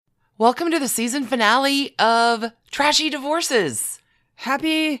Welcome to the season finale of Trashy Divorces.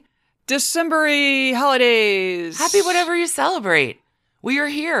 Happy December-y holidays. Happy whatever you celebrate. We are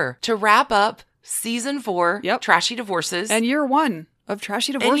here to wrap up season 4, Trashy Divorces. And year 1 of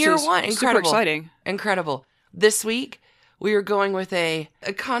Trashy Divorces. And year 1, incredible. Super exciting. Incredible. This week, we are going with a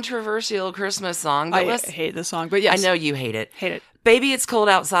controversial Christmas song. I hate this song, but yes. I know you hate it. Hate it. Baby, It's Cold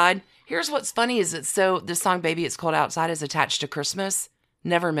Outside. Here's what's funny is this song, Baby, It's Cold Outside, is attached to Christmas.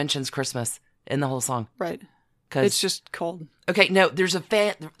 Never mentions Christmas in the whole song. Right. It's just cold. Okay, no, there's a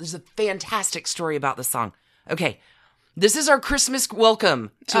fantastic story about this song. Okay, this is our Christmas welcome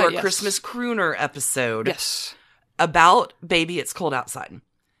to our Christmas crooner episode. Yes. About Baby, It's Cold Outside.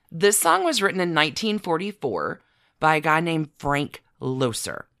 This song was written in 1944 by a guy named Frank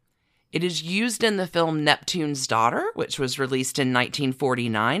Loesser. It is used in the film Neptune's Daughter, which was released in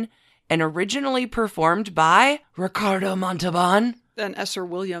 1949, and originally performed by Ricardo Montalban. And Esther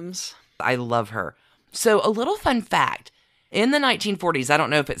Williams. I love her. So a little fun fact, in the 1940s, I don't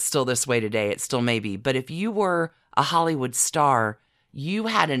know if it's still this way today, it still may be, but if you were a Hollywood star, you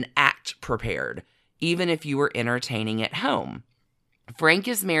had an act prepared, even if you were entertaining at home. Frank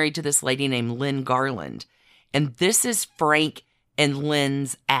is married to this lady named Lynn Garland, and this is Frank and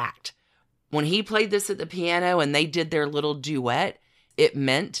Lynn's act. When he played this at the piano and they did their little duet, it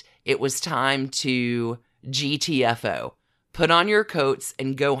meant it was time to GTFO. Put on your coats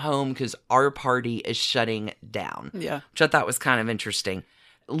and go home because our party is shutting down. Yeah. Which I thought was kind of interesting.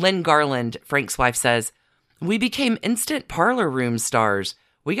 Lynn Garland, Frank's wife, says, "We became instant parlor room stars.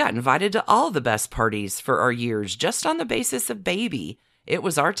 We got invited to all the best parties for our years just on the basis of Baby. It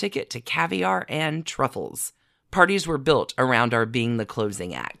was our ticket to caviar and truffles. Parties were built around our being the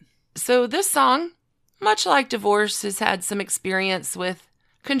closing act." So this song, much like Divorce, has had some experience with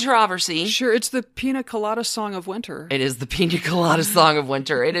controversy. Sure, it's the pina colada song of winter. It is the pina colada song of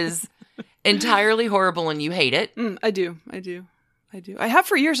winter. It is entirely horrible and you hate it. I do. I have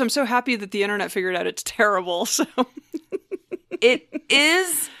for years. I'm so happy that the internet figured out it's terrible. So it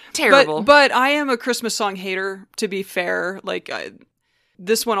is terrible. But I am a Christmas song hater, to be fair.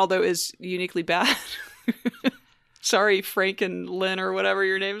 This one, although, is uniquely bad. Sorry, Frank and Lynn or whatever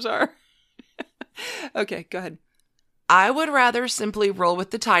your names are. Okay, go ahead. I would rather simply roll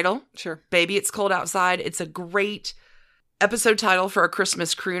with the title. Sure. Baby, It's Cold Outside. It's a great episode title for our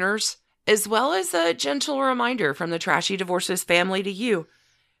Christmas crooners, as well as a gentle reminder from the Trashy Divorces family to you.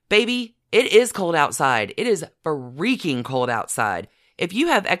 Baby, it is cold outside. It is freaking cold outside. If you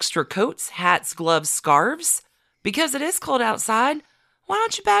have extra coats, hats, gloves, scarves, because it is cold outside, why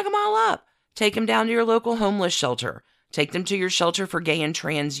don't you bag them all up? Take them down to your local homeless shelter. Take them to your shelter for gay and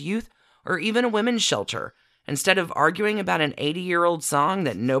trans youth, or even a women's shelter. Instead of arguing about an 80-year-old song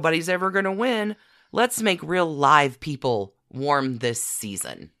that nobody's ever going to win, let's make real live people warm this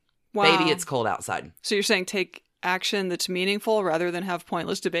season. Wow. Baby, it's cold outside. So you're saying take action that's meaningful rather than have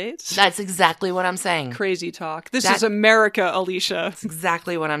pointless debates? That's exactly what I'm saying. Crazy talk. This is America, Alicia. That's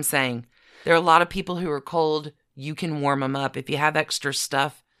exactly what I'm saying. There are a lot of people who are cold. You can warm them up. If you have extra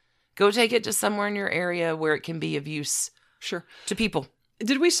stuff, go take it to somewhere in your area where it can be of use. Sure. To people.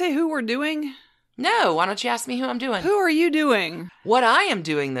 Did we say who we're doing? No, why don't you ask me who I'm doing? Who are you doing? What I am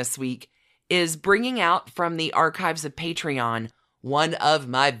doing this week is bringing out from the archives of Patreon one of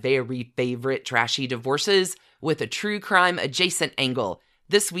my very favorite Trashy Divorces with a true crime adjacent angle.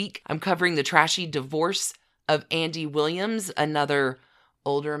 This week, I'm covering the trashy divorce of Andy Williams, another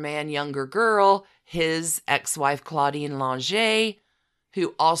older man, younger girl, his ex-wife Claudine Longet,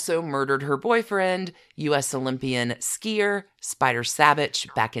 who also murdered her boyfriend, U.S. Olympian skier Spider Savage,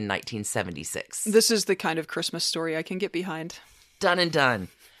 back in 1976. This is the kind of Christmas story I can get behind. Done and done.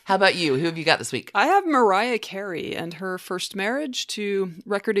 How about you? Who have you got this week? I have Mariah Carey and her first marriage to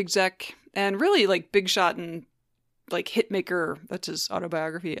record exec and really big shot and hit maker, that's his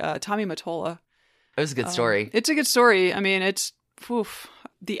autobiography, Tommy Mattola. It was a good story. It's a good story. I mean,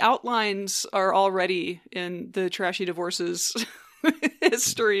 the outlines are already in the Trashy Divorces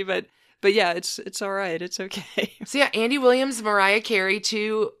history, but yeah, it's all right. It's okay. So yeah, Andy Williams, Mariah Carey,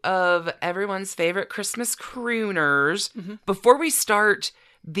 two of everyone's favorite Christmas crooners. Mm-hmm. Before we start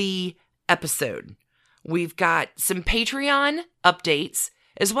the episode, we've got some Patreon updates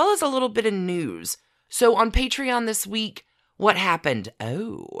as well as a little bit of news. So on Patreon this week, what happened?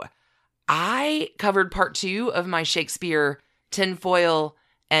 Oh, I covered part 2 of my Shakespeare tinfoil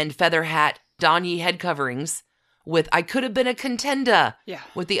and feather hat Donny head coverings with I Could Have Been a Contender,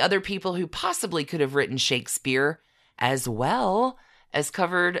 with the other people who possibly could have written Shakespeare, as well as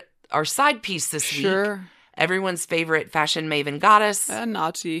covered our side piece this week. Everyone's favorite fashion maven goddess.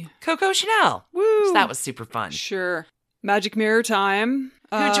 Nazi. Coco Chanel. Woo! So that was super fun. Sure. Magic Mirror time.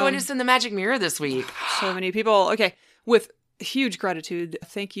 Who joined us in the Magic Mirror this week? So many people. Okay. With huge gratitude,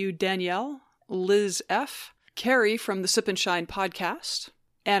 thank you, Danielle, Liz F., Carey from the Sip and Shine podcast,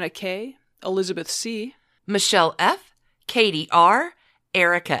 Anna K., Elizabeth C., Michelle F., Katie R.,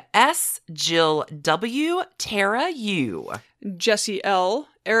 Erica S., Jill W., Tara U., Jessie L.,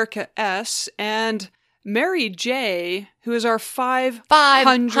 Erica S., and Mary J., who is our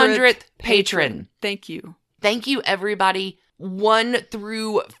 500th patron. Thank you. Thank you, everybody. 1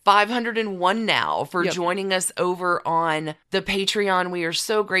 through 501 now for joining us over on the Patreon. We are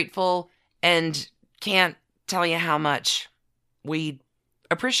so grateful and can't tell you how much we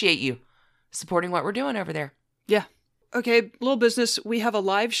appreciate you supporting what we're doing over there. Yeah. Okay, little business. We have a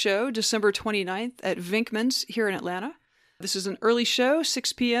live show December 29th at Vinkman's here in Atlanta. This is an early show,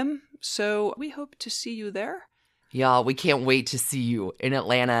 6 p.m., so we hope to see you there. Y'all, we can't wait to see you in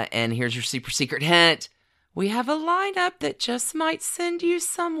Atlanta, and here's your super secret hint. We have a lineup that just might send you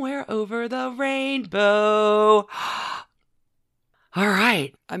somewhere over the rainbow. All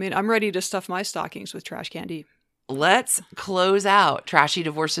right. I mean, I'm ready to stuff my stockings with trash candy. Let's close out Trashy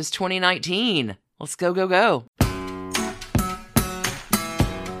Divorces 2019. Let's go, go, go.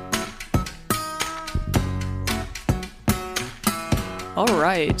 All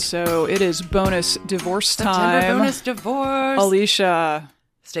right, so it is bonus divorce time. September bonus divorce. Alicia.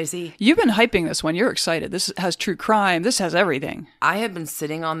 Stacey. You've been hyping this one. You're excited. This has true crime. This has everything. I have been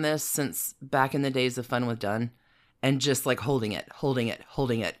sitting on this since back in the days of Fun with Dunn and just like holding it,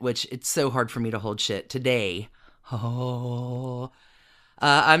 which it's so hard for me to hold shit today. I'm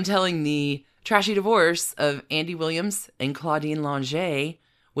telling the trashy divorce of Andy Williams and Claudine Longet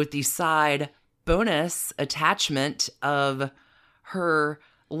with the side bonus attachment of her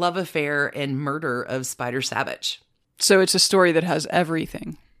love affair and murder of Spider Savage. So it's a story that has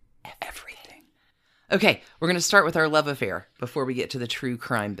everything. Everything. Okay, we're going to start with our love affair before we get to the true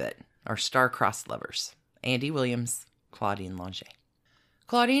crime bit. Our star-crossed lovers. Andy Williams, Claudine Longet.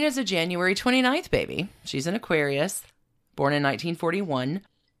 Claudine is a January 29th baby. She's an Aquarius, born in 1941.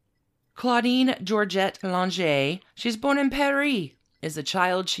 Claudine Georgette Longet, she's born in Paris. As a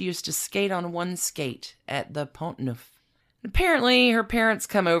child, she used to skate on one skate at the Pont Neuf. Apparently, her parents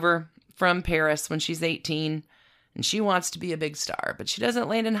come over from Paris when she's 18, and she wants to be a big star, but she doesn't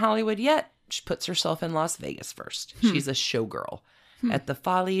land in Hollywood yet. She puts herself in Las Vegas first. She's a showgirl at the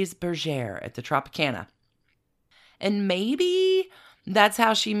Folies Bergère at the Tropicana. And maybe that's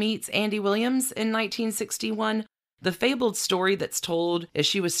how she meets Andy Williams in 1961. The fabled story that's told is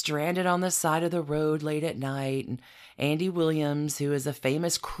she was stranded on the side of the road late at night, and Andy Williams, who is a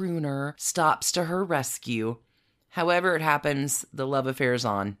famous crooner, stops to her rescue. However it happens, the love affair's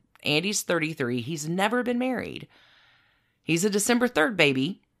on. Andy's 33. He's never been married. He's a December 3rd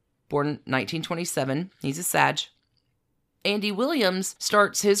baby, born in 1927. He's a Sag. Andy Williams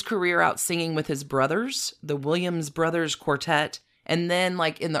starts his career out singing with his brothers, the Williams Brothers Quartet, and then,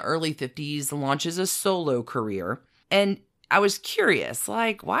 like, in the early 50s, launches a solo career. And I was curious,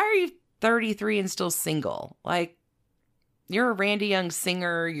 like, why are you 33 and still single? Like, you're a Randy Young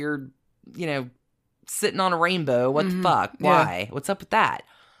singer, you're, sitting on a rainbow. What the fuck? Why? Yeah. What's up with that?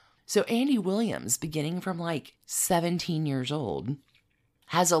 So Andy Williams, beginning from like 17 years old,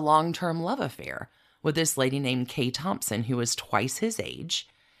 has a long-term love affair with this lady named Kay Thompson, who is twice his age.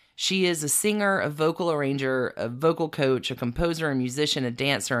 She is a singer, a vocal arranger, a vocal coach, a composer, a musician, a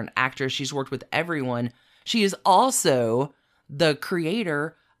dancer, an actress. She's worked with everyone. She is also the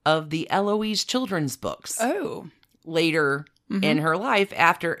creator of the Eloise children's books. Oh. Later in her life,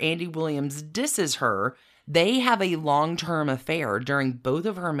 after Andy Williams disses her, they have a long-term affair during both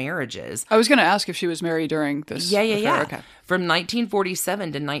of her marriages. I was going to ask if she was married during this affair. Yeah. Okay. From 1947 to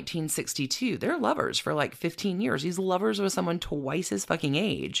 1962. They're lovers for like 15 years. He's lovers with someone twice his fucking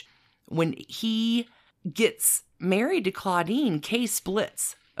age. When he gets married to Claudine, Kay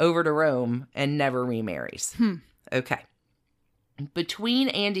splits over to Rome and never remarries. Okay. Between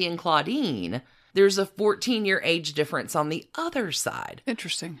Andy and Claudine, there's a 14-year age difference on the other side.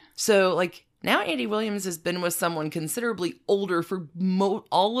 Interesting. So, like, now Andy Williams has been with someone considerably older for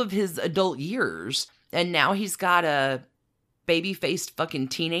all of his adult years. And now he's got a baby-faced fucking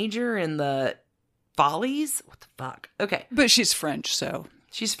teenager in the Follies? What the fuck? Okay. But she's French, so.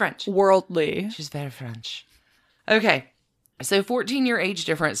 She's French. Worldly. She's very French. Okay. So 14-year age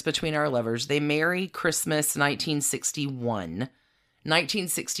difference between our lovers. They marry Christmas 1961.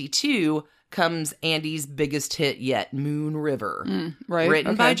 1962 comes Andy's biggest hit yet, Moon River. Right.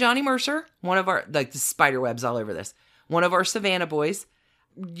 Written by Johnny Mercer, one of our, like the spider webs all over this, one of our Savannah boys,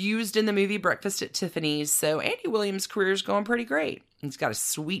 used in the movie Breakfast at Tiffany's. So Andy Williams' career is going pretty great. He's got a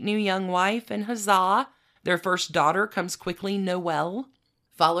sweet new young wife and huzzah. Their first daughter comes quickly, Noelle.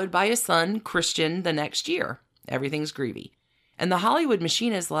 followed by a son, Christian, the next year. Everything's groovy. And the Hollywood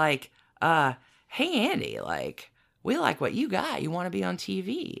machine is like, hey, Andy, like, we like what you got. You want to be on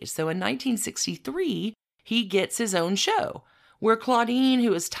TV. So in 1963, he gets his own show where Claudine,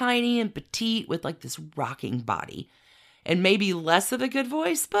 who is tiny and petite with like this rocking body and maybe less of a good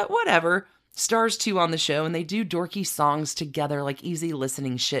voice, but whatever, stars too on the show. And they do dorky songs together, like easy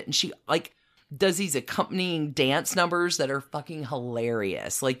listening shit. And she like does these accompanying dance numbers that are fucking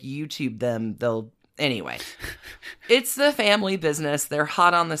hilarious. Like YouTube them, anyway, it's the family business. They're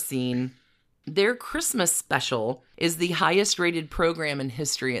hot on the scene. Their Christmas special is the highest rated program in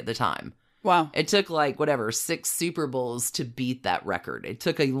history at the time. Wow. It took 6 Super Bowls to beat that record. It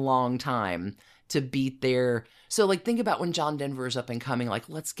took a long time to beat their... So think about when John Denver's up and coming,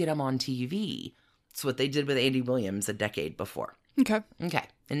 let's get him on TV. That's what they did with Andy Williams a decade before. Okay. In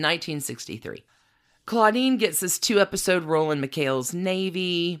 1963. Claudine gets this 2-episode role in McHale's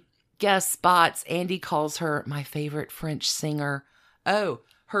Navy. Guest spots. Andy calls her my favorite French singer. Oh,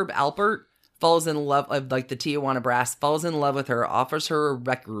 Herb Alpert falls in love of the Tijuana Brass, falls in love with her, offers her a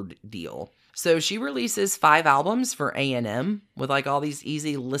record deal. So she releases 5 albums for A&M with all these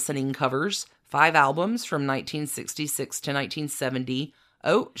easy listening covers. 5 albums from 1966 to 1970.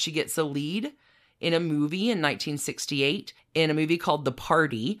 Oh, she gets a lead in a movie in 1968 in a movie called The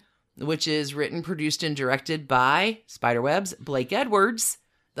Party, which is written, produced, and directed by Spiderweb's Blake Edwards,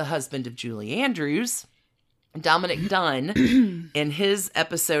 the husband of Julie Andrews. Dominic Dunn, in his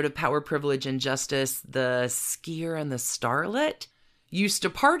episode of Power, Privilege, and Justice, The Skier and the Starlet, used to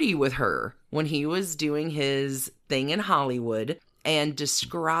party with her when he was doing his thing in Hollywood and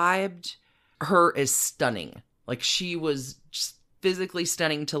described her as stunning. She was just physically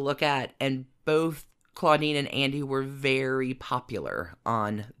stunning to look at, and both Claudine and Andy were very popular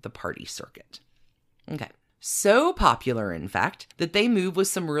on the party circuit. Okay. So popular, in fact, that they move with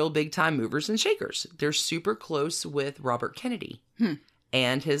some real big-time movers and shakers. They're super close with Robert Kennedy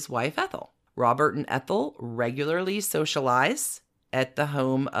and his wife, Ethel. Robert and Ethel regularly socialize at the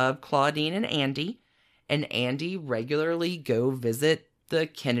home of Claudine and Andy regularly go visit the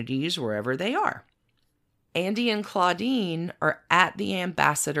Kennedys wherever they are. Andy and Claudine are at the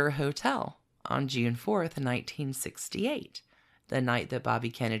Ambassador Hotel on June 4th, 1968, the night that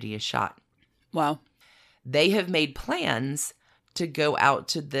Bobby Kennedy is shot. Wow. They have made plans to go out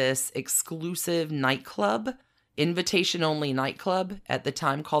to this exclusive nightclub, invitation-only nightclub at the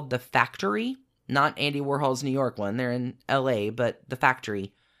time called The Factory. Not Andy Warhol's New York one. They're in L.A., but The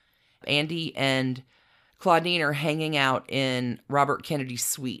Factory. Andy and Claudine are hanging out in Robert Kennedy's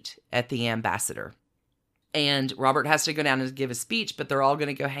suite at the Ambassador. And Robert has to go down and give a speech, but they're all going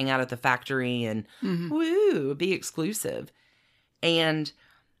to go hang out at The Factory and be exclusive. And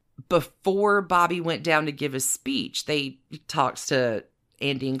before Bobby went down to give his speech, they talks to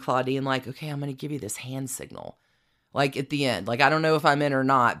Andy and Claudine okay, I'm going to give you this hand signal. At the end. I don't know if I'm in or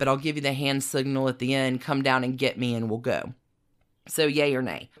not, but I'll give you the hand signal at the end. Come down and get me and we'll go. So yay or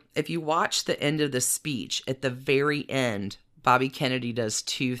nay. If you watch the end of the speech, at the very end, Bobby Kennedy does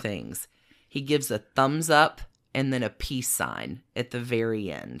 2 things. He gives a thumbs up and then a peace sign at the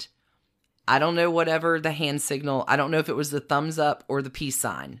very end. I don't know whatever the hand signal, I don't know if it was the thumbs up or the peace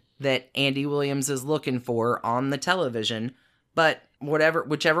sign that Andy Williams is looking for on the television, but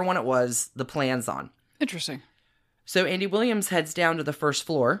whichever one it was, the plan's on. Interesting. So Andy Williams heads down to the first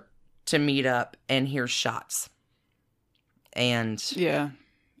floor to meet up and hear shots. And yeah.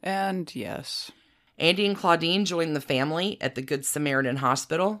 And yes. Andy and Claudine join the family at the Good Samaritan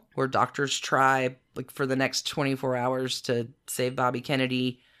Hospital, where doctors try for the next 24 hours to save Bobby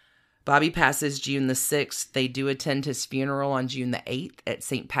Kennedy. Bobby passes June the 6th. They do attend his funeral on June the 8th at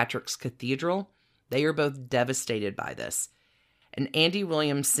St. Patrick's Cathedral. They are both devastated by this. And Andy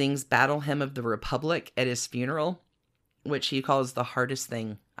Williams sings Battle Hymn of the Republic at his funeral, which he calls the hardest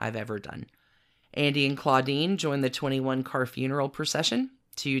thing I've ever done. Andy and Claudine join the 21-car funeral procession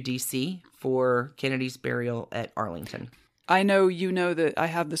to D.C. for Kennedy's burial at Arlington. I know you know that I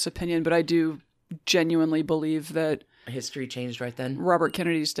have this opinion, but I do genuinely believe that history changed right then. Robert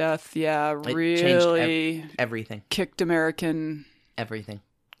Kennedy's death, really changed everything. Kicked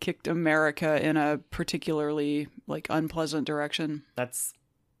America in a particularly unpleasant direction. That's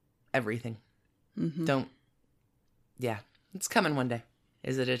everything. Mm-hmm. It's coming one day.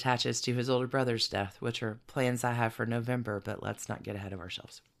 As it attaches to his older brother's death, which are plans I have for November, but let's not get ahead of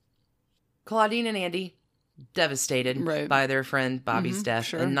ourselves. Claudine and Andy, devastated by their friend Bobby's death.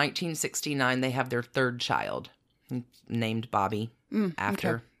 Sure. In 1969, they have their 3rd child, named Bobby,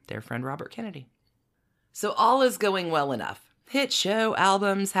 after their friend Robert Kennedy. So all is going well enough. Hit show,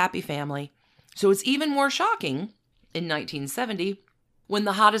 albums, happy family. So it's even more shocking in 1970 when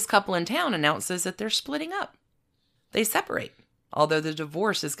the hottest couple in town announces that they're splitting up. They separate, although the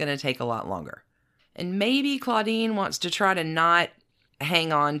divorce is going to take a lot longer. And maybe Claudine wants to try to not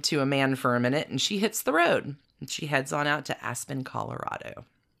hang on to a man for a minute, and she hits the road. And she heads on out to Aspen, Colorado.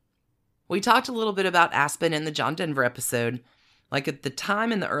 We talked a little bit about Aspen in the John Denver episode. Like at the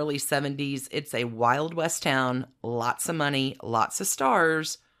time in the early 70s, it's a Wild West town, lots of money, lots of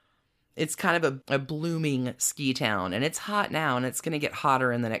stars. It's kind of a blooming ski town, and it's hot now, and it's going to get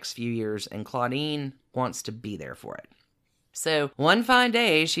hotter in the next few years, and Claudine wants to be there for it. So one fine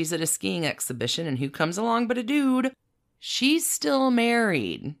day, she's at a skiing exhibition, and who comes along but a dude? She's still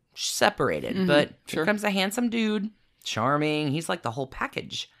married. She's separated, but here comes a handsome dude, charming. He's like the whole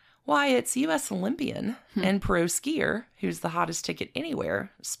package. Why, it's U.S. Olympian and pro skier who's the hottest ticket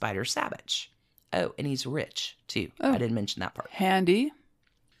anywhere, Spider Savage. Oh, and he's rich, too. I didn't mention that part. Handy.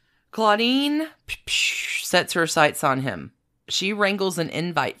 Claudine sets her sights on him. She wrangles an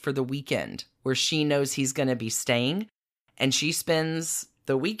invite for the weekend where she knows he's going to be staying, and she spends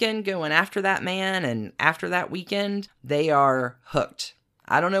the weekend going after that man, and after that weekend, they are hooked.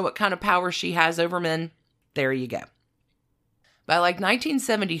 I don't know what kind of power she has over men. There you go. By like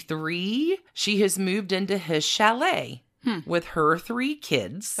 1973, she has moved into his chalet with her 3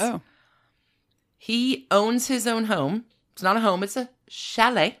 kids. Oh. He owns his own home. It's not a home, it's a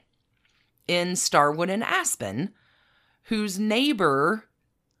chalet in Starwood and Aspen, whose neighbor,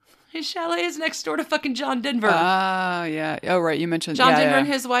 his chalet is next door to fucking John Denver. Ah, yeah. Oh, right. You mentioned John Denver and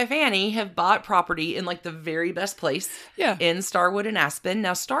his wife Annie have bought property in like the very best place in Starwood and Aspen.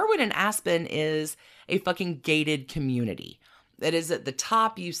 Now, Starwood and Aspen is a fucking gated community. That is at the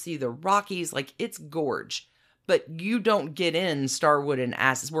top, you see the Rockies, like it's gorge. But you don't get in Starwood and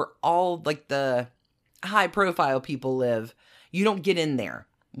Aspen, where all like the high profile people live. You don't get in there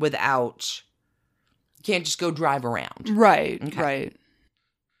without, you can't just go drive around. Right, Okay. right.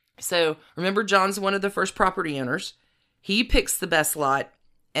 So remember, John's one of the first property owners. He picks the best lot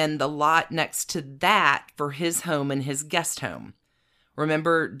and the lot next to that for his home and his guest home.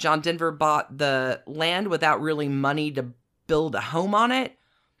 Remember, John Denver bought the land without really money to build a home on it.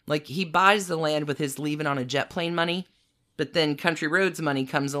 Like he buys the land with his leaving on a jet plane money, but then Country Roads money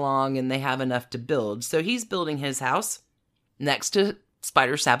comes along and they have enough to build. So he's building his house next to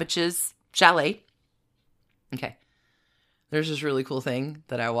Spider Savage's chalet. Okay. There's this really cool thing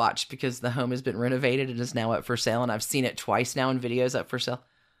that I watched because the home has been renovated and is now up for sale. And I've seen it twice now in videos up for sale.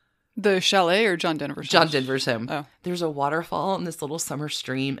 The chalet or John Denver's John house? Denver's home. Oh. There's a waterfall in this little summer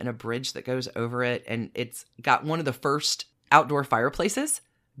stream and a bridge that goes over it. And it's got one of the first outdoor fireplaces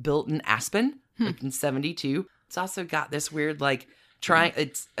built in Aspen, like in 72. It's also got this weird, like,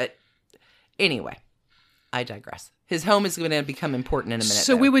 anyway, I digress. His home is going to become important in a minute.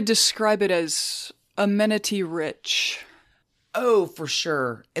 So we would describe it as amenity rich. Oh, for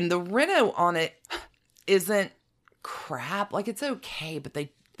sure. And the reno on it isn't crap. Like, it's okay, but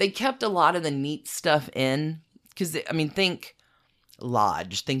they kept a lot of the neat stuff in. Because, think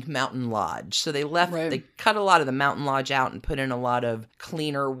lodge, think mountain lodge. So they cut a lot of the mountain lodge out and put in a lot of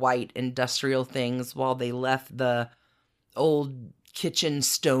cleaner white industrial things while they left the old kitchen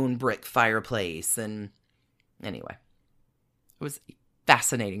stone brick fireplace. And anyway, it was a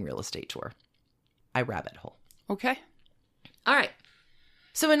fascinating real estate tour. I rabbit hole. Okay. All right.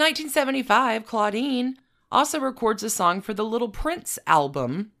 So in 1975, Claudine also records a song for the Little Prince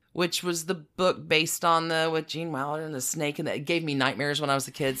album, which was the book based on with Gene Wilder and the snake, and that gave me nightmares when I was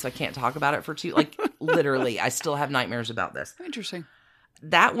a kid, so I can't talk about it for literally, I still have nightmares about this. Interesting.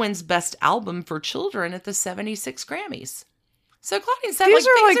 That wins Best Album for Children at the 76 Grammys. So Claudine said, these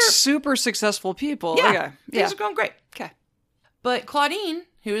are super successful people. Yeah, okay. Things are going great. Okay. But Claudine,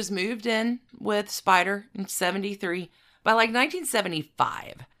 who has moved in with Spider in 73, by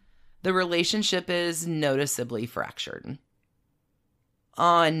 1975, the relationship is noticeably fractured.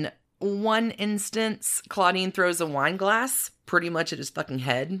 On one instance, Claudine throws a wine glass pretty much at his fucking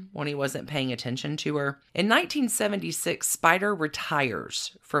head when he wasn't paying attention to her. In 1976, Spider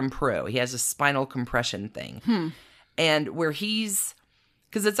retires from pro. He has a spinal compression thing. And where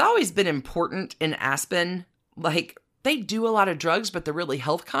because it's always been important in Aspen, they do a lot of drugs, but they're really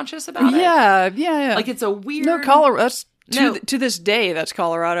health conscious about it. Yeah. Like it's a weird... No, Colorado. That's to this day, that's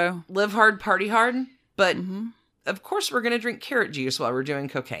Colorado. Live hard, party hard. But of course we're going to drink carrot juice while we're doing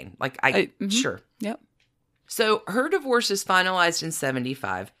cocaine. Sure. Yep. So her divorce is finalized in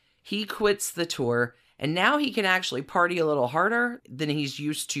 75. He quits the tour, and now he can actually party a little harder than he's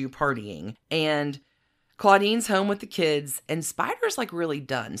used to partying. And Claudine's home with the kids, and Spider's really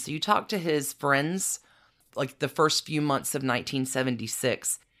done. So you talk to his friends, the first few months of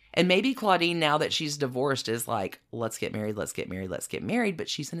 1976, And maybe Claudine, now that she's divorced, is like, let's get married, let's get married, let's get married. But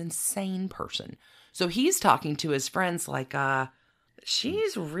she's an insane person. So he's talking to his friends like,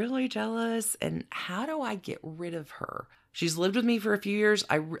 she's really jealous. And how do I get rid of her? She's lived with me for a few years.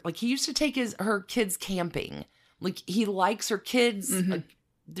 He used to take her kids camping. Like, he likes her kids. Mm-hmm. Like,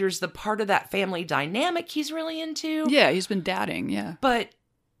 there's the part of that family dynamic he's really into. Yeah, he's been dadding, yeah. But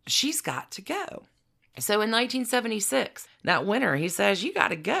she's got to go. So in 1976, that winter, he says, you got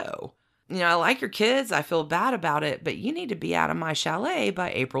to go. I like your kids. I feel bad about it, but you need to be out of my chalet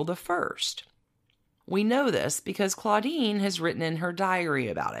by April the 1st. We know this because Claudine has written in her diary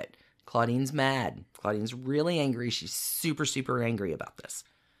about it. Claudine's mad. Claudine's really angry. She's super, super angry about this.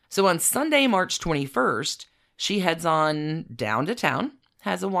 So on Sunday, March 21st, she heads on down to town,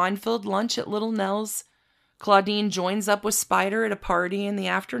 has a wine-filled lunch at Little Nell's. Claudine joins up with Spider at a party in the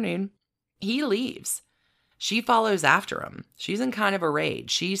afternoon. He leaves. She follows after him. She's in kind of a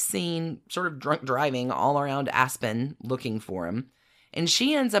rage. She's seen sort of drunk driving all around Aspen looking for him. And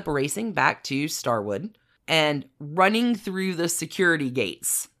she ends up racing back to Starwood and running through the security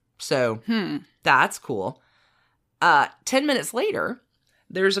gates. So that's cool. 10 minutes later,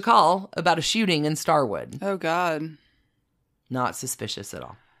 there's a call about a shooting in Starwood. Oh, God. Not suspicious at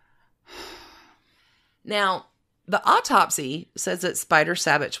all. Now, the autopsy says that Spider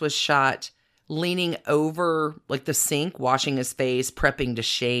Savage was shot leaning over like the sink, washing his face, prepping to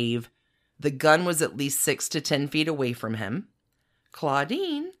shave. The gun was at least 6 to 10 feet away from him.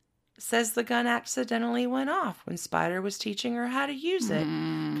 Claudine says the gun accidentally went off when Spider was teaching her how to use it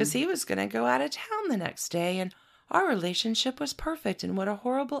because he was going to go out of town the next day and our relationship was perfect, and what a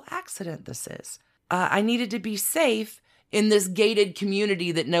horrible accident this is. I needed to be safe in this gated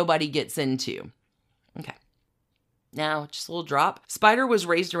community that nobody gets into. Okay. Now, just a little drop. Spider was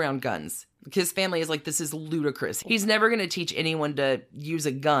raised around guns. His family is like, this is ludicrous. He's never going to teach anyone to use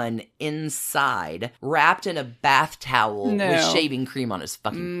a gun inside, wrapped in a bath towel with shaving cream on his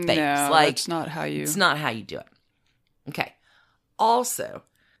fucking face. No, that's not how you... It's not how you do it. Okay. Also,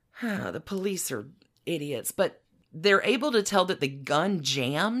 the police are idiots, but they're able to tell that the gun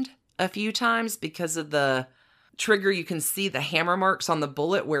jammed a few times because of the trigger. You can see the hammer marks on the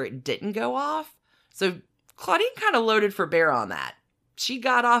bullet where it didn't go off. So Claudine kind of loaded for bear on that. She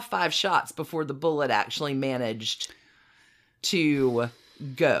got off 5 shots before the bullet actually managed to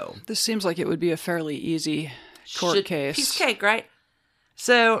go. This seems like it would be a fairly easy court case. Piece of cake, right?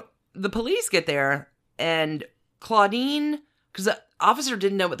 So the police get there, and Claudine, because the officer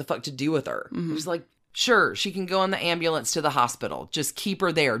didn't know what the fuck to do with her. He was like, sure, she can go in the ambulance to the hospital. Just keep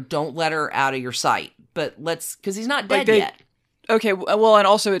her there. Don't let her out of your sight. But because he's not dead yet. Okay, well, and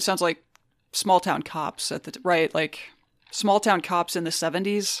also it sounds like small town cops right? Like small town cops in the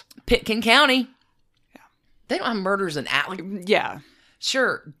 70s. Pitkin County. Yeah. They don't have murders in yeah.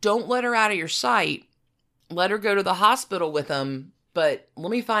 Sure, don't let her out of your sight. Let her go to the hospital with them. But let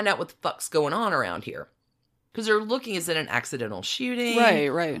me find out what the fuck's going on around here. Because they're looking, is it an accidental shooting?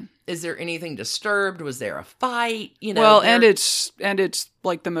 Right. Is there anything disturbed? Was there a fight? Well, and it's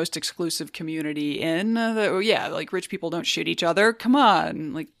like the most exclusive community in. Like rich people don't shoot each other. Come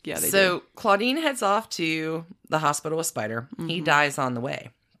on. Like, yeah, they do. So Claudine heads off to the hospital with Spider. He dies on the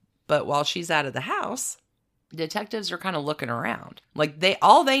way. But while she's out of the house, detectives are kind of looking around. Like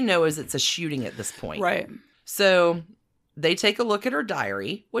all they know is it's a shooting at this point. Right. So they take a look at her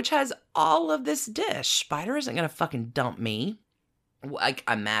diary, which has all of this dish. Spider isn't going to fucking dump me. Like,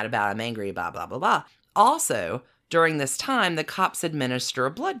 I'm mad about it, I'm angry about, blah, blah, blah. Also, during this time, the cops administer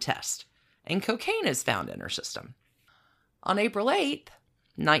a blood test, and cocaine is found in her system. On April 8th,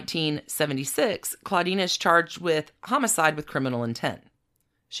 1976, Claudine is charged with homicide with criminal intent.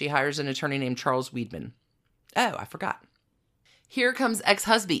 She hires an attorney named Charles Weedman. Oh, I forgot. Here comes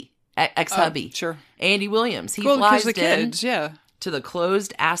ex-hubby. Sure. Andy Williams. He flies the kids, to the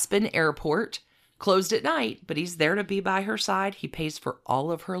closed Aspen airport, closed at night, but he's there to be by her side. He pays for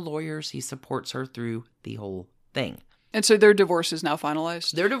all of her lawyers. He supports her through the whole thing. And so their divorce is now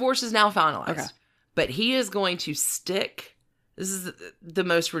finalized? Their divorce is now finalized. Okay. But he is going to stick... This is the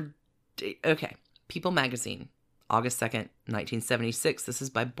most... Okay. People Magazine, August 2nd, 1976. This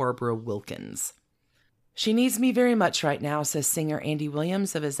is by Barbara Wilkins. She needs me very much right now, says singer Andy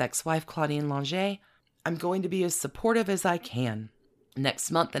Williams of his ex-wife Claudine Longet. I'm going to be as supportive as I can.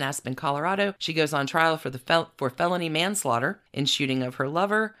 Next month in Aspen, Colorado, she goes on trial for felony manslaughter in shooting of her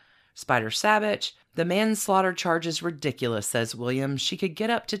lover, Spider Savage. The manslaughter charge is ridiculous, says Williams. She could get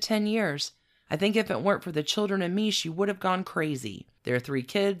up to 10 years. I think if it weren't for the children and me, she would have gone crazy. Their 3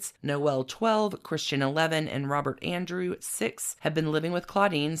 kids, Noel 12, Christian 11, and Robert Andrew 6, have been living with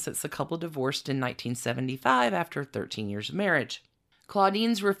Claudine since the couple divorced in 1975 after 13 years of marriage.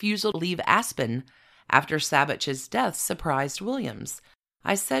 Claudine's refusal to leave Aspen after Sabatch's death surprised Williams.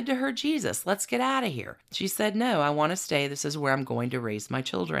 I said to her, Jesus, let's get out of here. She said, no, I want to stay. This is where I'm going to raise my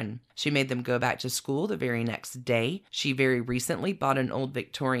children. She made them go back to school the very next day. She very recently bought an old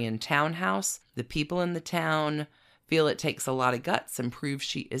Victorian townhouse. The people in the town feel it takes a lot of guts and proves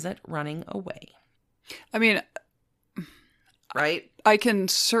she isn't running away. I mean, right? I can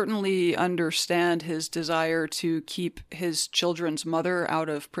certainly understand his desire to keep his children's mother out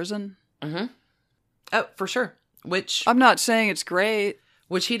of prison. Mm-hmm. Oh, for sure. Which I'm not saying it's great.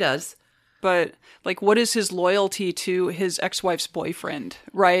 Which he does. But, like, what is his loyalty to his ex-wife's boyfriend,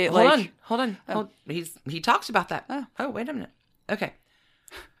 right? Hold on. He talks about that. Oh, wait a minute. Okay.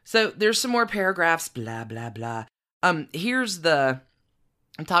 So there's some more paragraphs, blah, blah, blah. It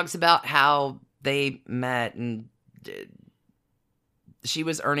talks about how they met, and she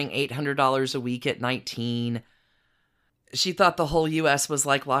was earning $800 a week at 19. She thought the whole U.S. was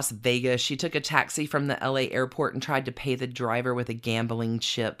like Las Vegas. She took a taxi from the L.A. airport and tried to pay the driver with a gambling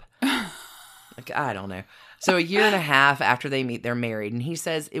chip. Like, I don't know. So a year and a half after they meet, they're married. And he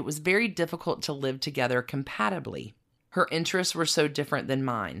says, it was very difficult to live together compatibly. Her interests were so different than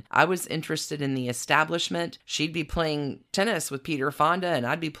mine. I was interested in the establishment. She'd be playing tennis with Peter Fonda, and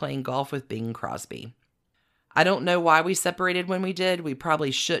I'd be playing golf with Bing Crosby. I don't know why we separated when we did. We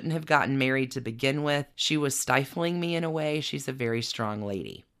probably shouldn't have gotten married to begin with. She was stifling me in a way. She's a very strong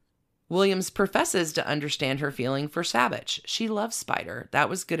lady. Williams professes to understand her feeling for Sabatch. She loves Spider. That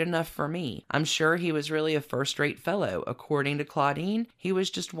was good enough for me. I'm sure he was really a first-rate fellow. According to Claudine, he was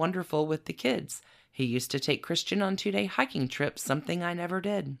just wonderful with the kids. He used to take Christian on 2-day hiking trips, something I never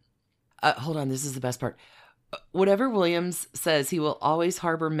did. Hold on, this is the best part. Whatever Williams says, he will always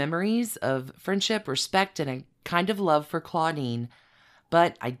harbor memories of friendship, respect, and a kind of love for Claudine.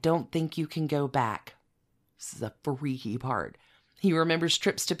 But I don't think you can go back. This is a freaky part. He remembers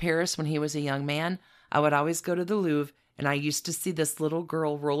trips to Paris when he was a young man. I would always go to the Louvre, and I used to see this little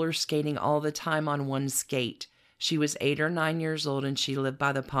girl roller skating all the time on one skate. She was 8 or 9 years old, and she lived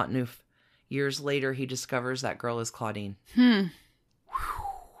by the Pont Neuf. Years later, he discovers that girl is Claudine. Whew,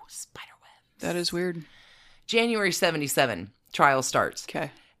 spiderwebs. That is weird. January 77, trial starts.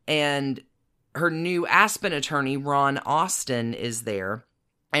 Okay. And her new Aspen attorney, Ron Austin, is there.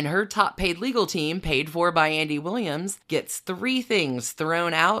 And her top paid legal team, paid for by Andy Williams, gets 3 things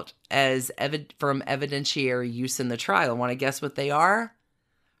thrown out as from evidentiary use in the trial. Want to guess what they are?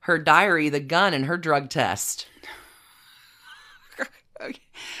 Her diary, the gun, and her drug test.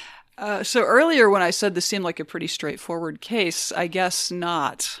 Okay. So earlier when I said this seemed like a pretty straightforward case, I guess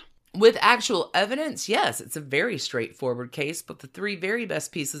not. With actual evidence, yes, it's a very straightforward case, but the 3 very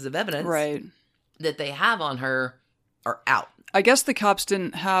best pieces of evidence that they have on her are out. I guess the cops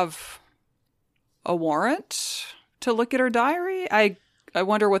didn't have a warrant to look at her diary? I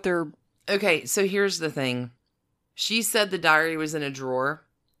wonder what they're... Okay, so here's the thing. She said the diary was in a drawer,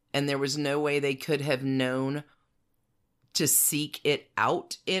 and there was no way they could have known to seek it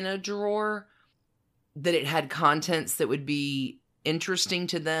out in a drawer, that it had contents that would be interesting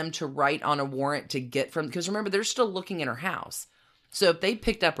to them to write on a warrant to get from, because remember, they're still looking in her house. So if they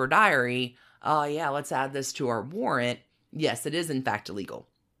picked up her diary, let's add this to our warrant. Yes, it is in fact illegal.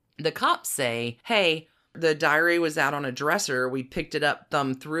 The cops say, hey, the diary was out on a dresser. We picked it up,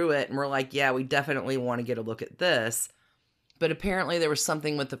 thumbed through it, and we're like, yeah, we definitely want to get a look at this. But apparently there was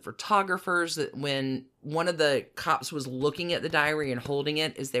something with the photographers that when one of the cops was looking at the diary and holding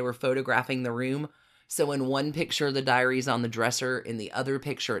it as they were photographing the room. So in one picture, the diary's on the dresser. In the other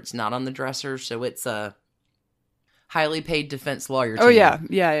picture, it's not on the dresser. So it's a highly paid defense lawyer team. Oh, yeah.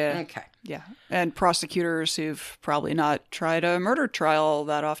 Okay. Yeah. And prosecutors who've probably not tried a murder trial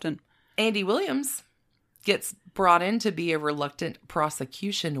that often. Andy Williams gets brought in to be a reluctant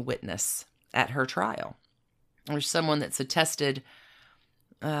prosecution witness at her trial. There's someone that's attested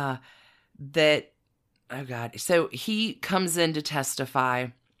that, oh God. So he comes in to testify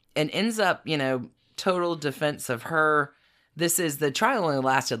and ends up, total defense of her. The trial only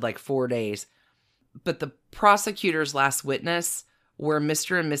lasted like 4 days. But the prosecutor's last witness were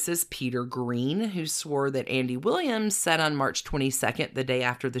Mr. and Mrs. Peter Green, who swore that Andy Williams said on March 22nd, the day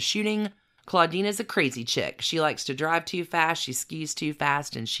after the shooting, Claudine is a crazy chick. She likes to drive too fast, she skis too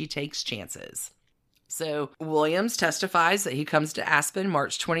fast, and she takes chances. So Williams testifies that he comes to Aspen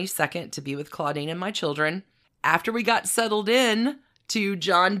March 22nd to be with Claudine and my children. After we got settled in to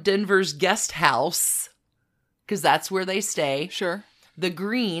John Denver's guest house, because that's where they stay. Sure. The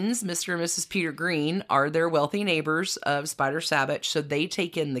Greens, Mr. and Mrs. Peter Green, are their wealthy neighbors of Spider Sabatch, so they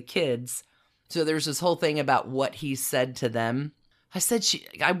take in the kids. So there's this whole thing about what he said to them.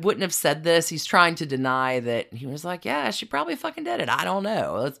 I wouldn't have said this. He's trying to deny that. He was like, yeah, she probably fucking did it. I don't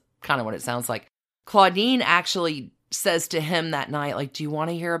know. That's kind of what it sounds like. Claudine actually says to him that night, like, do you want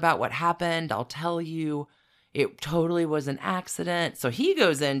to hear about what happened? I'll tell you. It totally was an accident. So he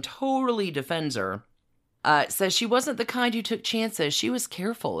goes in, totally defends her. Says she wasn't the kind who took chances. She was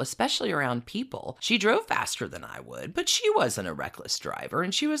careful, especially around people. She drove faster than I would, but she wasn't a reckless driver,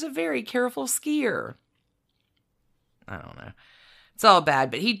 and she was a very careful skier. I don't know. It's all bad,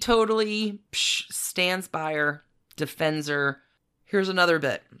 but he totally stands by her, defends her. Here's another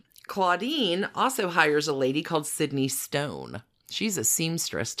bit. Claudine also hires a lady called Sydney Stone. She's a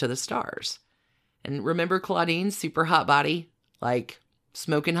seamstress to the stars. And remember Claudine's super hot body? Like,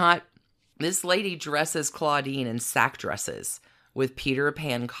 smoking hot? This lady dresses Claudine in sack dresses with Peter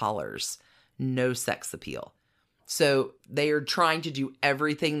Pan collars. No sex appeal. So they are trying to do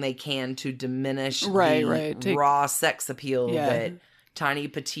everything they can to diminish the raw sex appeal that tiny,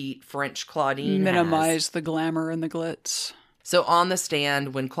 petite French Claudine minimize has. The glamour and the glitz. So on the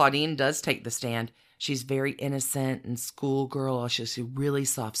stand, when Claudine does take the stand, she's very innocent and schoolgirl. She's really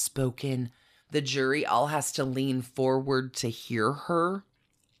soft-spoken. The jury all has to lean forward to hear her.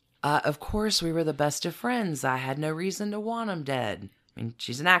 Of course, we were the best of friends. I had no reason to want him dead. I mean,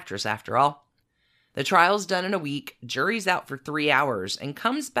 she's an actress after all. The trial's done in a week. Jury's out for 3 hours and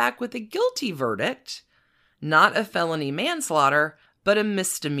comes back with a guilty verdict. Not a felony manslaughter, but a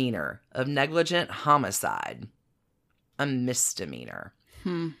misdemeanor of negligent homicide. A misdemeanor.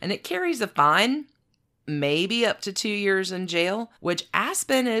 And it carries a fine, maybe up to 2 years in jail, which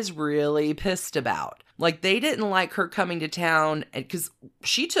Aspen is really pissed about. Like, they didn't like her coming to town because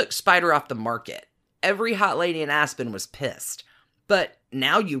she took Spider off the market. Every hot lady in Aspen was pissed. But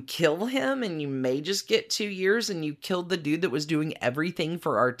now you kill him and you may just get 2 years, and you killed the dude that was doing everything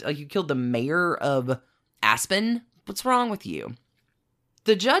for art. Like, you killed the mayor of Aspen. What's wrong with you?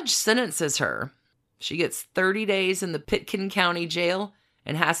 The judge sentences her. She gets 30 days in the Pitkin County jail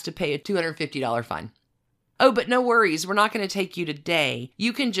and has to pay a $250 fine. Oh, but no worries. We're not going to take you today.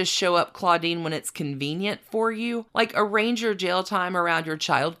 You can just show up, Claudine, when it's convenient for you. Like, arrange your jail time around your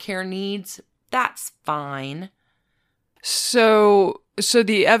childcare needs. That's fine. So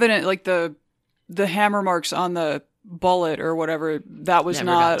the evidence, like the hammer marks on the bullet or whatever, that was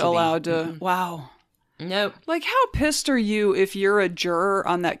not allowed to. Mm-hmm. Wow. Nope. Like, how pissed are you if you're a juror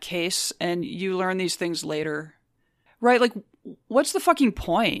on that case and you learn these things later? Right? Like, what's the fucking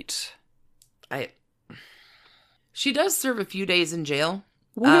point? She does serve a few days in jail.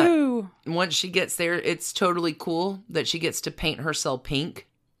 Woo! Once she gets there, it's totally cool that she gets to paint her cell pink.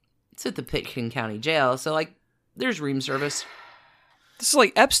 It's at the Pitkin County Jail, so, like, there's room service. This is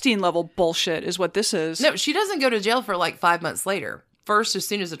like Epstein-level bullshit is what this is. No, she doesn't go to jail for, like, 5 months later. First, as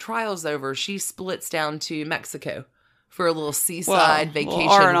soon as the trial's over, she splits down to Mexico for a little seaside vacation.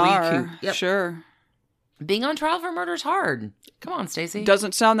 R&R, Yep. Sure. Being on trial for murder is hard. Come on, Stacey.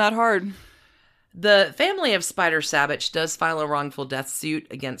 Doesn't sound that hard. The family of Spider Savage does file a wrongful death suit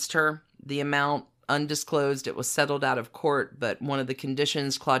against her. The amount undisclosed. It was settled out of court, but one of the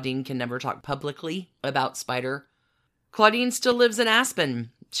conditions, Claudine can never talk publicly about Spider. Claudine still lives in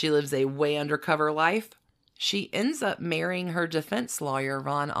Aspen. She lives a way undercover life. She ends up marrying her defense lawyer,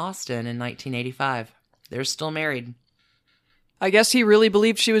 Ron Austin, in 1985. They're still married. I guess he really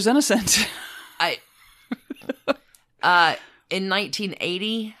believed she was innocent. In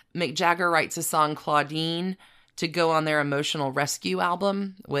 1980, Mick Jagger writes a song, Claudine, to go on their Emotional Rescue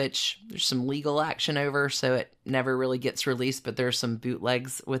album, which there's some legal action over, so it never really gets released, but there's some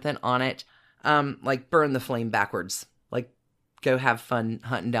bootlegs with it on it. Like Burn the Flame Backwards. Like, go have fun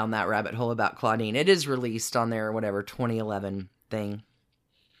hunting down that rabbit hole about Claudine. It is released on their, 2011 thing.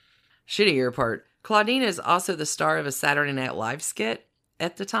 Shittier part. Claudine is also the star of a Saturday Night Live skit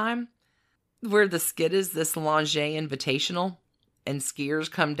at the time, where the skit is this Longet Invitational, and skiers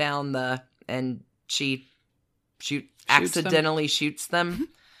come down and she accidentally shoots them.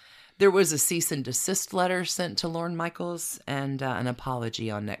 There was a cease and desist letter sent to Lorne Michaels and an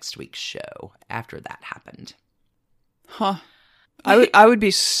apology on next week's show after that happened. Huh. I would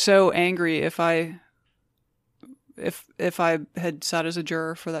be so angry if I had sat as a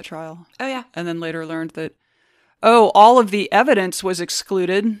juror for that trial. Oh, yeah. And then later learned that, all of the evidence was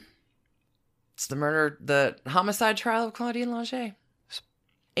excluded. It's the homicide trial of Claudine Longet.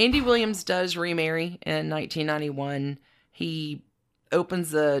 Andy Williams does remarry in 1991. He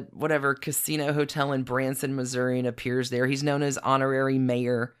opens a casino hotel in Branson, Missouri, and appears there. He's known as honorary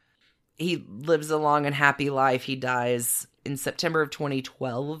mayor. He lives a long and happy life. He dies in September of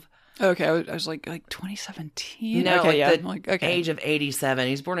 2012. Okay, I was like 2017? No, okay, like yeah. the age of 87.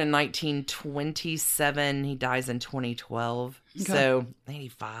 He's born in 1927. He dies in 2012. Okay. So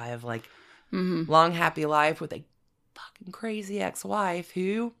 85. Like, long, happy life with a fucking crazy ex-wife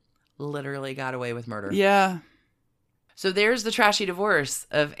who literally got away with murder. Yeah. So there's the trashy divorce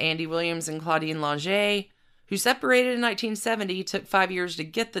of Andy Williams and Claudine Longet, who separated in 1970, took 5 years to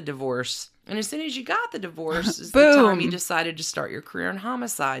get the divorce. And as soon as you got the divorce is the time you decided to start your career in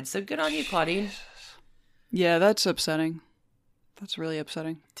homicide. So good on you, Claudine. Yeah, that's upsetting. That's really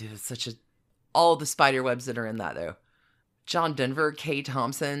upsetting. Dude, it's such a... All the spider webs that are in that, though. John Denver, Kay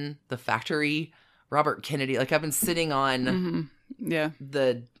Thompson, The Factory, Robert Kennedy. Like, I've been sitting on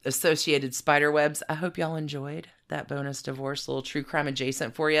the associated spider webs. I hope y'all enjoyed that bonus divorce. A little true crime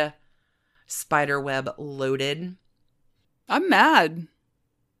adjacent for you. Spider web loaded. I'm mad.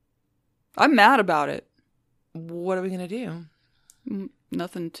 I'm mad about it. What are we going to do?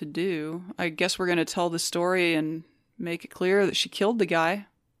 Nothing to do. I guess we're going to tell the story and make it clear that she killed the guy.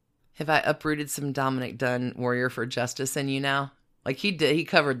 Have I uprooted some Dominic Dunn Warrior for Justice in you now? Like he did. He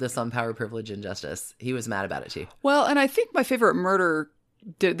covered this on Power, Privilege, and Justice. He was mad about it too. Well, and I think my favorite murder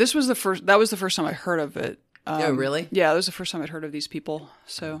that was the first time I heard of it. Oh, really? Yeah, that was the first time I'd heard of these people.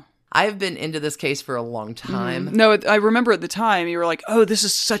 So I've been into this case for a long time. No, I remember at the time you were like, "Oh, this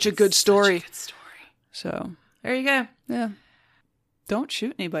is such a good story." Such a good story. So there you go. Yeah. Don't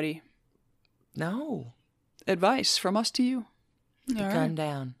shoot anybody. No. Advice from us to you. Put the gun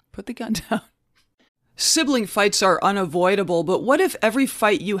down. Put the gun down. Sibling fights are unavoidable, but what if every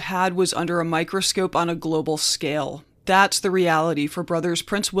fight you had was under a microscope on a global scale? That's the reality for brothers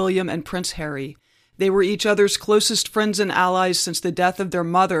Prince William and Prince Harry. They were each other's closest friends and allies since the death of their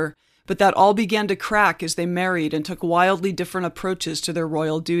mother, but that all began to crack as they married and took wildly different approaches to their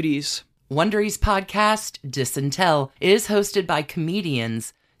royal duties. Wondery's podcast, Dis and Tell, is hosted by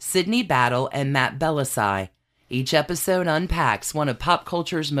comedians Sydney Battle and Matt Belisai. Each episode unpacks one of pop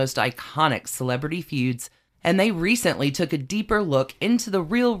culture's most iconic celebrity feuds, and they recently took a deeper look into the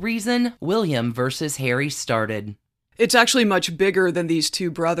real reason William versus Harry started. It's actually much bigger than these two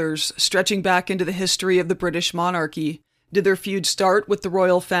brothers, stretching back into the history of the British monarchy. Did their feud start with the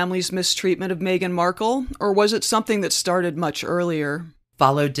royal family's mistreatment of Meghan Markle, or was it something that started much earlier?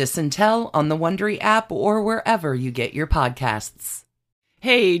 Follow Dis and Tell on the Wondery app or wherever you get your podcasts.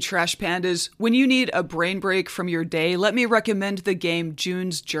 Hey, Trash Pandas, when you need a brain break from your day, let me recommend the game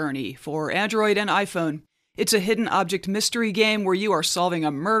June's Journey for Android and iPhone. It's a hidden object mystery game where you are solving a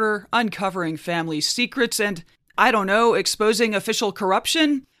murder, uncovering family secrets, and, I don't know, exposing official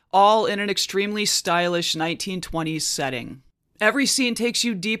corruption, all in an extremely stylish 1920s setting. Every scene takes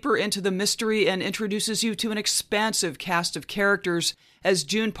you deeper into the mystery and introduces you to an expansive cast of characters as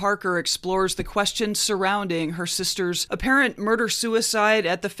June Parker explores the questions surrounding her sister's apparent murder-suicide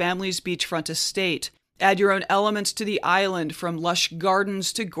at the family's beachfront estate. Add your own elements to the island, from lush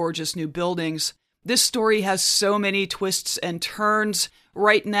gardens to gorgeous new buildings. This story has so many twists and turns.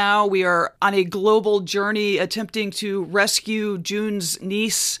 Right now, we are on a global journey attempting to rescue June's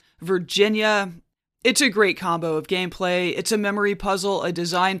niece, Virginia. It's a great combo of gameplay. It's a memory puzzle, a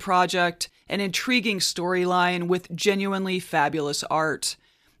design project, an intriguing storyline with genuinely fabulous art.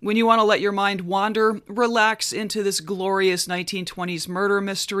 When you want to let your mind wander, relax into this glorious 1920s murder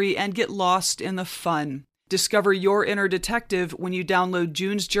mystery and get lost in the fun. Discover your inner detective when you download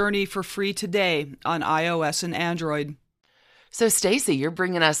June's Journey for free today on iOS and Android. So, Stacey, you're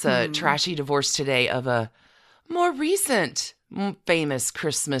bringing us a trashy divorce today of a more recent famous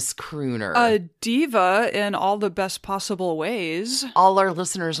Christmas crooner. A diva in all the best possible ways. All our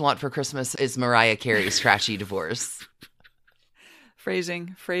listeners want for Christmas is Mariah Carey's trashy divorce.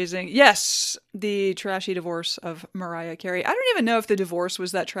 Phrasing. Yes, the trashy divorce of Mariah Carey. I don't even know if the divorce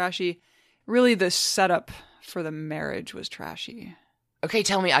was that trashy. Really, the setup for the marriage was trashy. Okay,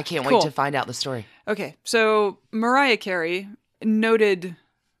 tell me. I can't wait to find out the story. Okay, so Mariah Carey, noted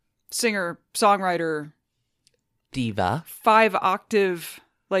singer, songwriter, diva, 5-octave,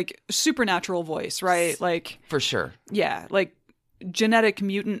 like supernatural voice, right? Like for sure. Yeah, like genetic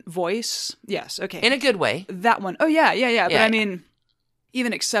mutant voice. Yes, okay. In a good way. That one. Oh yeah. But I mean,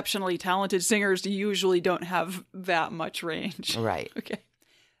 even exceptionally talented singers usually don't have that much range. Right. Okay.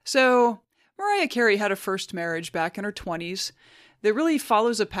 So Mariah Carey had a first marriage back in her 20s that really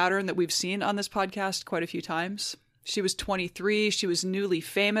follows a pattern that we've seen on this podcast quite a few times. She was 23. She was newly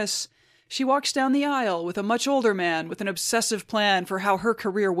famous. She walks down the aisle with a much older man with an obsessive plan for how her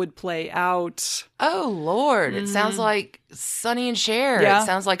career would play out. Oh, Lord. It sounds like Sonny and Cher. Yeah. It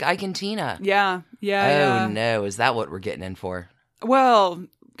sounds like Ike and Tina. Yeah. Oh, no. Is that what we're getting in for? Well,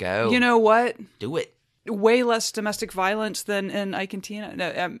 go. You know what? Do it. way less domestic violence than in Ike and Tina.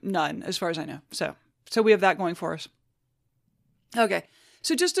 No, none, as far as I know. So we have that going for us. Okay,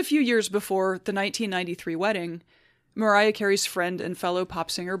 so just a few years before the 1993 wedding, Mariah Carey's friend and fellow pop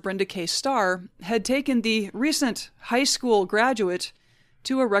singer Brenda K. Starr had taken the recent high school graduate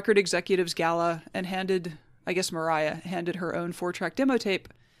to a record executives gala and Mariah handed her own 4-track demo tape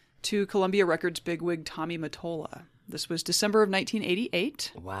to Columbia Records bigwig Tommy Mattola. This was December of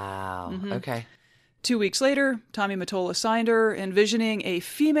 1988. Wow. Okay. 2 weeks later, Tommy Mattola signed her, envisioning a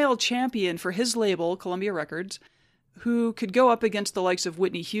female champion for his label, Columbia Records, who could go up against the likes of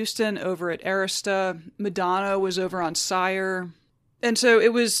Whitney Houston over at Arista. Madonna was over on Sire. And so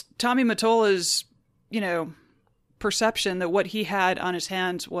it was Tommy Mattola's, perception that what he had on his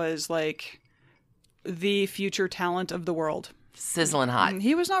hands was like the future talent of the world. Sizzling hot. And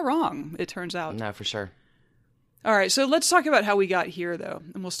he was not wrong, it turns out. No, for sure. All right, so let's talk about how we got here, though.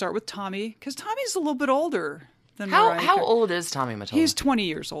 And we'll start with Tommy, because Tommy's a little bit older than Mariah Carey. How old is Tommy Mattola? He's 20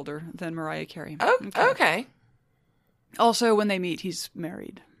 years older than Mariah Carey. Oh, okay. Also, when they meet, he's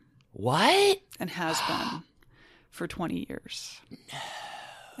married. What? And has been for 20 years. No.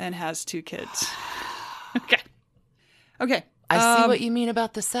 And has 2 kids. Okay. I see what you mean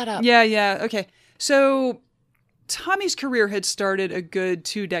about the setup. Yeah. Okay. So Tommy's career had started a good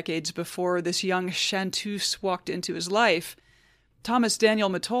 2 decades before this young chanteuse walked into his life. Thomas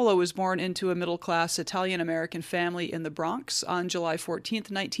Daniel Mattola was born into a middle-class Italian-American family in the Bronx on July 14th,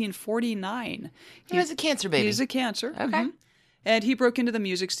 1949. He was a cancer baby. He's a cancer. Okay. Mm-hmm. And he broke into the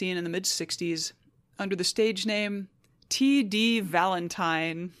music scene in the mid-60s under the stage name T.D.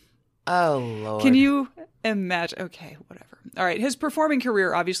 Valentine. Oh, Lord. Can you imagine? Okay, whatever. All right. His performing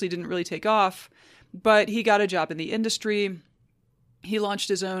career obviously didn't really take off, but he got a job in the industry. He launched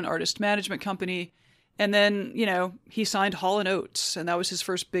his own artist management company. And then, he signed Hall & Oates, and that was his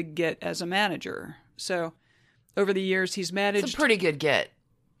first big get as a manager. So over the years, he's managed... It's a pretty good get.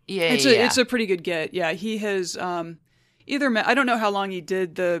 Yeah, It's a pretty good get. Yeah, he has I don't know how long he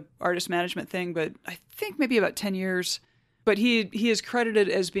did the artist management thing, but I think maybe about 10 years. But he is credited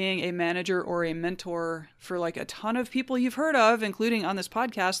as being a manager or a mentor for like a ton of people you've heard of, including on this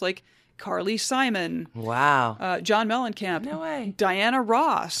podcast, like Carly Simon. Wow. John Mellencamp. No way. Diana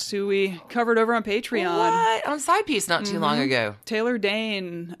Ross, who we covered over on Patreon. What? On Side Piece not too long ago. Taylor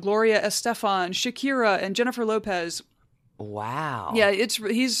Dane, Gloria Estefan, Shakira, and Jennifer Lopez. Wow. Yeah,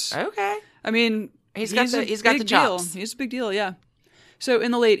 he's... Okay. I mean... He's got the chops. He's a big deal, yeah. So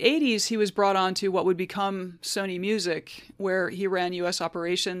in the late 80s, he was brought on to what would become Sony Music, where he ran U.S.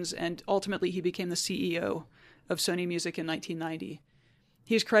 operations, and ultimately he became the CEO of Sony Music in 1990.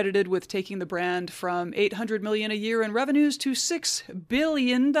 He's credited with taking the brand from $800 million a year in revenues to $6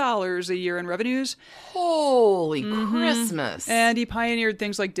 billion a year in revenues. Holy Christmas. And he pioneered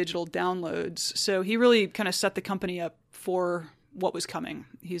things like digital downloads. So he really kind of set the company up for what was coming.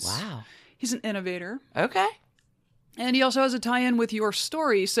 He's an innovator. Okay. And he also has a tie-in with Your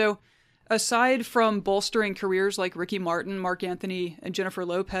Story. So aside from bolstering careers like Ricky Martin, Mark Anthony, and Jennifer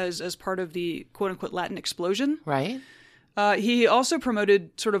Lopez as part of the quote-unquote Latin explosion, right? He also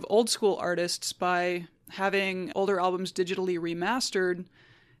promoted sort of old school artists by having older albums digitally remastered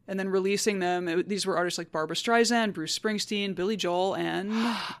and then releasing them. These were artists like Barbra Streisand, Bruce Springsteen, Billy Joel, and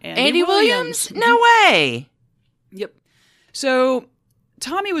Andy Williams. No way. Yep. So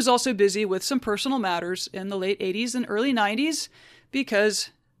Tommy was also busy with some personal matters in the late 80s and early 90s because,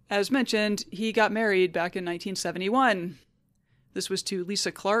 as mentioned, he got married back in 1971. This was to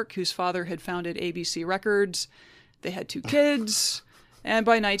Lisa Clark, whose father had founded ABC Records. They had 2 kids, and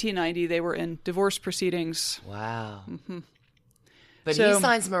by 1990, they were in divorce proceedings. Wow. Mm-hmm. But he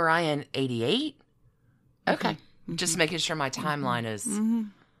signs Mariah in 88? Okay. Mm-hmm. Just making sure my timeline is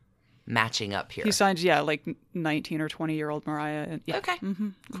matching up here. He signs, like 19 or 20-year-old Mariah. Yeah. Okay. Mm-hmm.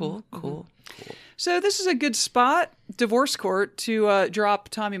 Cool. So this is a good spot, divorce court, to drop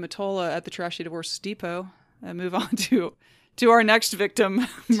Tommy Mattola at the Trashy Divorce Depot and move on to our next victim,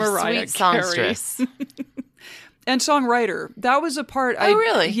 Mariah Sweet Carey. songstress. And songwriter. That was a part... Oh,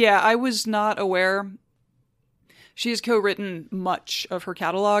 really? Yeah, I was not aware. She has co-written much of her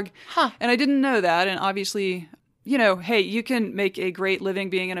catalog. Huh. And I didn't know that. And obviously, hey, you can make a great living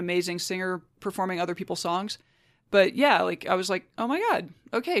being an amazing singer performing other people's songs. But yeah, I was like, oh my God.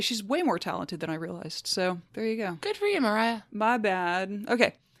 Okay, she's way more talented than I realized. So there you go. Good for you, Mariah. My bad.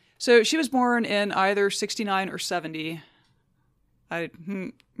 Okay. So she was born in either 69 or 70.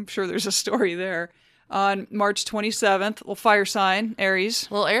 I'm sure there's a story there. On March 27th, little fire sign, Aries.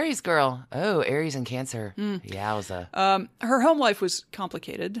 Little Aries girl. Oh, Aries and Cancer. Yowza. Her home life was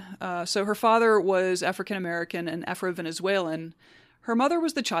complicated. So her father was African-American and Afro-Venezuelan. Her mother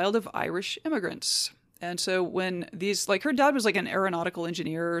was the child of Irish immigrants. And so when these, like, her dad was like an aeronautical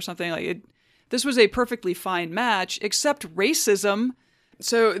engineer or something, this was a perfectly fine match, except racism.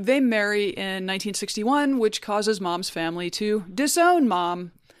 So they marry in 1961, which causes Mom's family to disown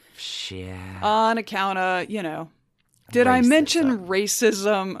Mom. Yeah. On account of, did I mention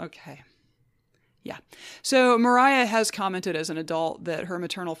racism? Okay. Yeah. So Mariah has commented as an adult that her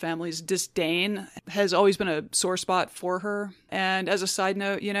maternal family's disdain has always been a sore spot for her. And as a side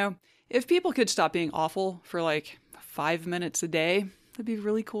note, if people could stop being awful for like 5 minutes a day, that'd be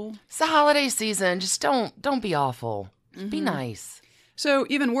really cool. It's the holiday season. Just don't be awful. Just be nice. So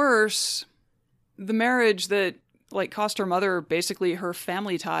even worse, the marriage that cost her mother basically her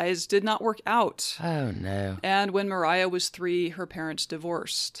family ties did not work out. Oh, no. And when Mariah was 3, her parents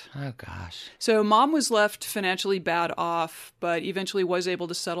divorced. Oh, gosh. So Mom was left financially bad off, but eventually was able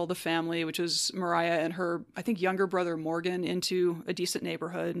to settle the family, which was Mariah and her, I think, younger brother Morgan, into a decent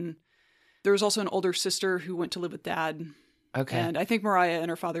neighborhood. And there was also an older sister who went to live with Dad. Okay. And I think Mariah and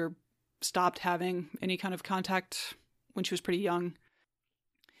her father stopped having any kind of contact when she was pretty young.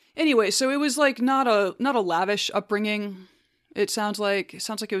 Anyway, so it was not a lavish upbringing. It sounds like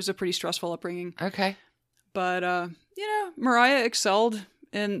it was a pretty stressful upbringing. Okay. But Mariah excelled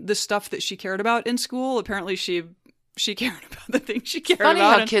in the stuff that she cared about in school. Apparently she cared about the things she cared Funny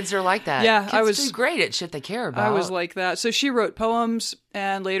about. how kids are like that. Yeah, kids do great at shit they care about. I was like that. So she wrote poems,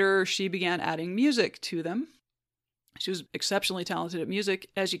 and later she began adding music to them. She was exceptionally talented at music,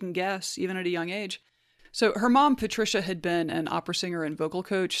 as you can guess, even at a young age. So her mom, Patricia, had been an opera singer and vocal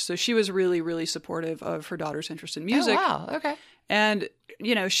coach, so she was really, really supportive of her daughter's interest in music. Oh, wow. Okay. And,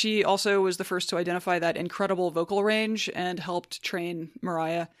 she also was the first to identify that incredible vocal range and helped train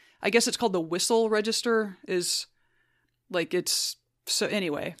Mariah. I guess it's called the whistle register, so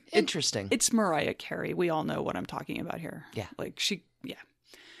anyway. Interesting. It's Mariah Carey. We all know what I'm talking about here. Yeah. Yeah.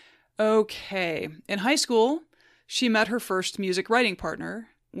 Okay. In high school, she met her first music writing partner,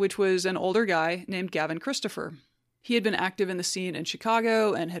 which was an older guy named Gavin Christopher. He had been active in the scene in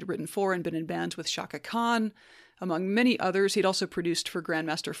Chicago and had written for and been in bands with Chaka Khan. Among many others, he'd also produced for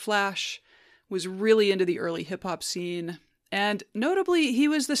Grandmaster Flash, was really into the early hip-hop scene. And notably, he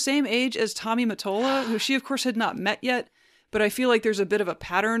was the same age as Tommy Mattola, who she, of course, had not met yet. But I feel like there's a bit of a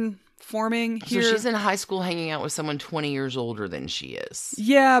pattern forming here. So she's in high school hanging out with someone 20 years older than she is.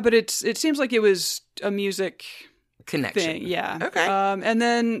 Yeah, but it seems like it was a music connection thing. Yeah. Okay. And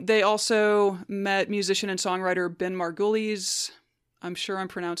then they also met musician and songwriter Ben Margulies. I'm sure I'm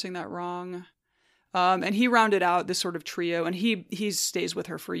pronouncing that wrong. And he rounded out this sort of trio, and he stays with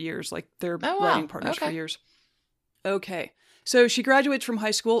her for years. They're writing partners for years. Okay. So she graduates from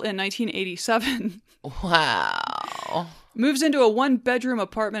high school in 1987. Wow. Moves into a 1-bedroom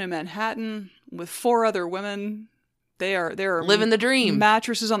apartment in Manhattan with 4 other women. They are living the dream.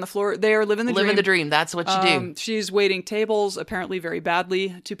 Mattresses on the floor. They are living the dream. Living the dream. That's what you do. She's waiting tables, apparently very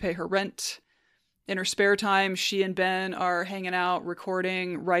badly, to pay her rent. In her spare time, she and Ben are hanging out,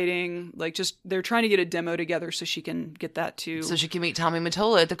 recording, writing. They're trying to get a demo together so she can get that to... So she can meet Tommy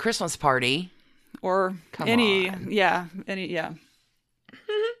Mattola at the Christmas party. Or Come any... on. Yeah.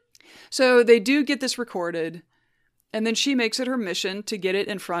 So they do get this recorded, and then she makes it her mission to get it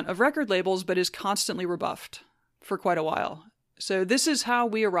in front of record labels, but is constantly rebuffed for quite a while. So this is how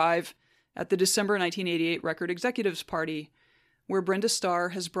we arrive at the December 1988 Record Executives Party, where Brenda Starr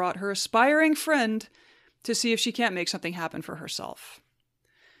has brought her aspiring friend to see if she can't make something happen for herself.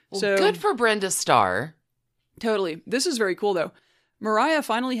 Well, good for Brenda Starr. Totally. This is very cool, though. Mariah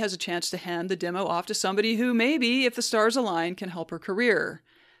finally has a chance to hand the demo off to somebody who maybe, if the stars align, can help her career.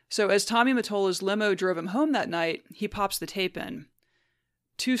 So as Tommy Mattola's limo drove him home that night, he pops the tape in.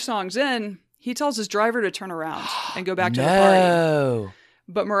 2 songs in, he tells his driver to turn around and go back to the party.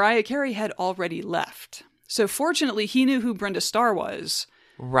 But Mariah Carey had already left. So fortunately, he knew who Brenda Starr was.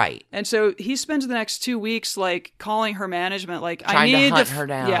 Right. And so he spends the next 2 weeks calling her management, trying to hunt her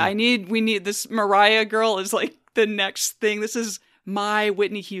down. Yeah, we need this Mariah girl is the next thing. This is my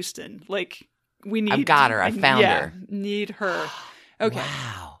Whitney Houston. I've got her. I found her. Need her. Okay.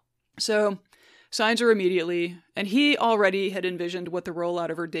 Wow. So signs her immediately, and he already had envisioned what the rollout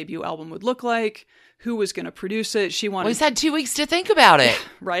of her debut album would look like, who was going to produce it. She wanted... Well, he's had 2 weeks to think about it.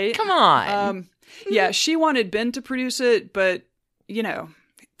 Right? Come on. Yeah, she wanted Ben to produce it, but,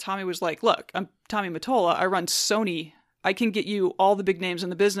 Tommy was like, look, I'm Tommy Mattola. I run Sony. I can get you all the big names in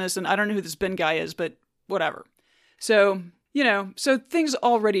the business, and I don't know who this Ben guy is, but whatever. So, so things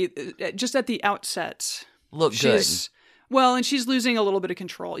already, just at the outset... Look good. Well, and she's losing a little bit of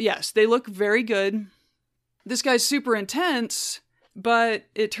control. Yes, they look very good. This guy's super intense, but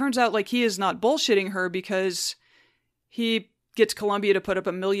it turns out he is not bullshitting her because he gets Columbia to put up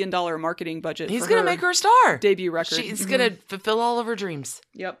 $1 million marketing budget. He's going to make her a star. Debut record. She's going to fulfill all of her dreams.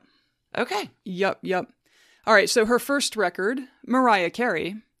 Yep. Okay. Yep. All right, so her first record, Mariah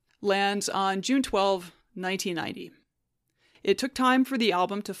Carey, lands on June 12, 1990. It took time for the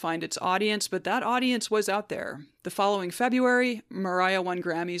album to find its audience, but that audience was out there. The following February, Mariah won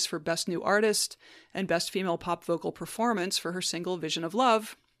Grammys for Best New Artist and Best Female Pop Vocal Performance for her single Vision of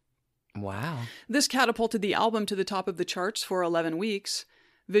Love. Wow. This catapulted the album to the top of the charts for 11 weeks.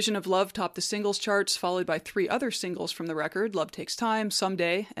 Vision of Love topped the singles charts, followed by 3 other singles from the record, Love Takes Time,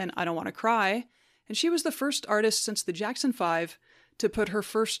 Someday, and I Don't Want to Cry. And she was the first artist since the Jackson 5 to put her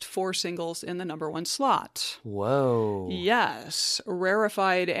first 4 singles in the #1 slot. Whoa. Yes,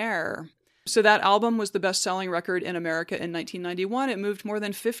 Rarefied Air. So that album was the best-selling record in America in 1991. It moved more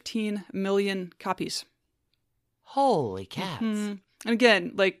than 15 million copies. Holy cats. Mm-hmm. And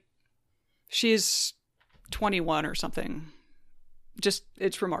again, like, she's 21 or something. Just,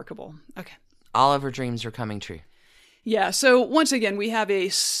 it's remarkable. Okay. All of her dreams are coming true. Yeah, so once again, we have a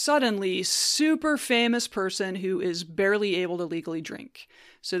suddenly super famous person who is barely able to legally drink.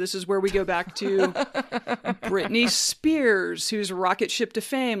 So this is where we go back to Britney Spears, whose rocket ship to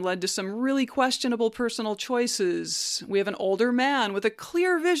fame led to some really questionable personal choices. We have an older man with a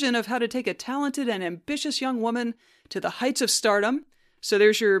clear vision of how to take a talented and ambitious young woman to the heights of stardom. So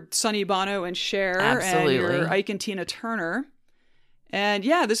there's your Sonny Bono and Cher. Absolutely. And your Ike and Tina Turner. And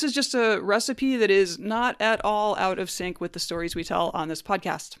yeah, this is just a recipe that is not at all out of sync with the stories we tell on this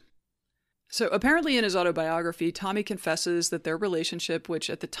podcast. So apparently in his autobiography, Tommy confesses that their relationship, which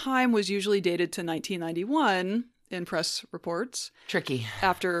at the time was usually dated to 1991 in press reports. Tricky.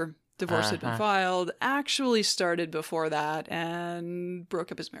 After divorce had been filed, actually started before that and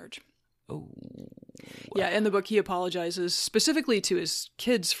broke up his marriage. Oh. Yeah, in the book he apologizes specifically to his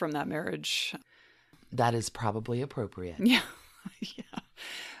kids from that marriage. That is probably appropriate. Yeah. Yeah.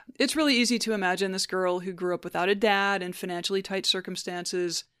 It's really easy to imagine this girl who grew up without a dad in financially tight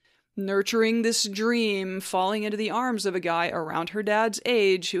circumstances, nurturing this dream, falling into the arms of a guy around her dad's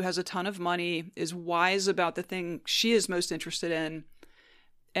age who has a ton of money, is wise about the thing she is most interested in,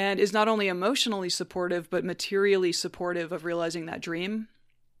 and is not only emotionally supportive, but materially supportive of realizing that dream.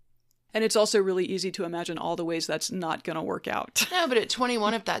 And it's also really easy to imagine all the ways that's not going to work out. No, but at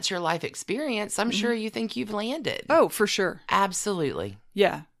 21, if that's your life experience, I'm sure you think you've landed. Oh, for sure. Absolutely.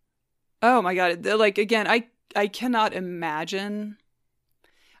 Yeah. Oh my God. Like, again, I cannot imagine.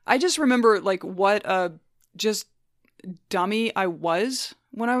 I just remember like what a just dummy I was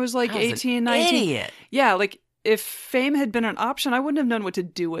when I was like 18, 19. Idiot. Yeah. Like if fame had been an option, I wouldn't have known what to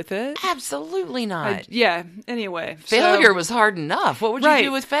do with it. Absolutely not. Yeah. Anyway. Failure was hard enough. What would you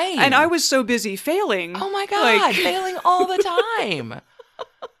do with fame? And I was so busy failing. Oh my God. Failing all the time.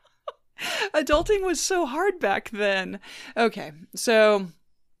 Adulting was so hard back then. Okay. So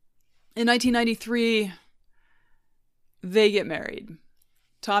in 1993, they get married.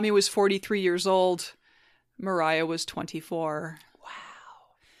 Tommy was 43 years old. Mariah was 24. Wow.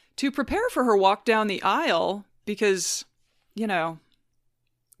 To prepare for her walk down the aisle, because, you know,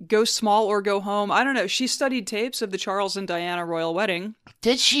 go small or go home. I don't know. She studied tapes of the Charles and Diana royal wedding.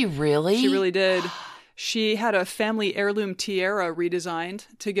 Did she really? She really did. She had a family heirloom tiara redesigned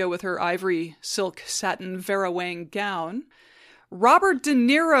to go with her ivory silk satin Vera Wang gown. Robert De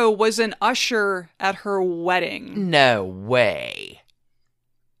Niro was an usher at her wedding. No way.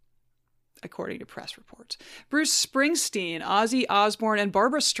 According to press reports. Bruce Springsteen, Ozzy Osbourne, and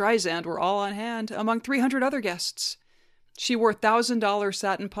Barbra Streisand were all on hand, among 300 other guests. She wore $1,000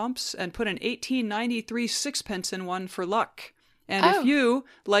 satin pumps and put an 1893 sixpence in one for luck. And if you,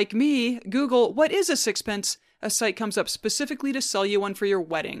 like me, Google, what is a sixpence, a site comes up specifically to sell you one for your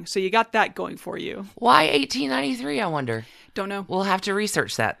wedding. So you got that going for you. Why 1893, I wonder? Don't know. We'll have to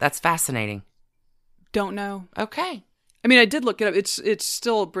research that. That's fascinating. Don't know. Okay. I mean, I did look it up. It's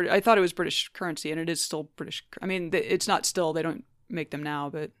still British. I thought it was British currency, and it is still British. I mean, it's not still. They don't make them now,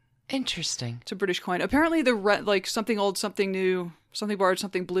 but interesting. It's a British coin. Apparently, like something old, something new, something borrowed,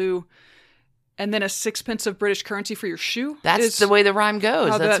 something blue, and then a sixpence of British currency for your shoe. That's the way the rhyme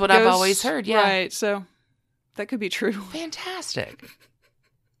goes. That's what I've always heard. Yeah, right. So that could be true. Fantastic.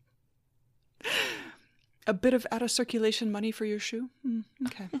 A bit of out of circulation money for your shoe.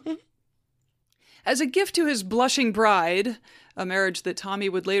 Okay. As a gift to his blushing bride, a marriage that Tommy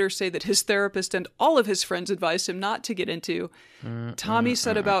would later say that his therapist and all of his friends advised him not to get into, Tommy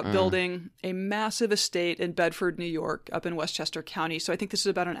set about building a massive estate in Bedford, New York, up in Westchester County. So I think this is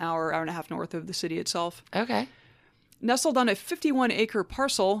about an hour and a half north of the city itself. Okay. Nestled on a 51-acre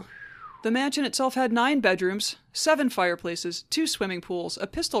parcel, the mansion itself had 9 bedrooms, 7 fireplaces, 2 swimming pools, a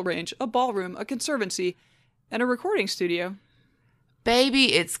pistol range, a ballroom, a conservancy, and a recording studio.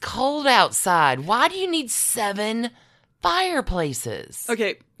 Baby, it's cold outside. Why do you need 7 fireplaces?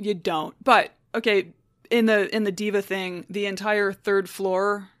 Okay, you don't. But, okay, in the diva thing, the entire 3rd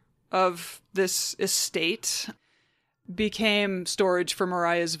floor of this estate became storage for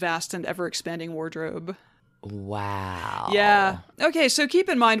Mariah's vast and ever-expanding wardrobe. Wow. Yeah. Okay, so keep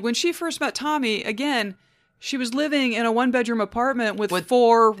in mind, when she first met Tommy, again, she was living in a 1-bedroom apartment with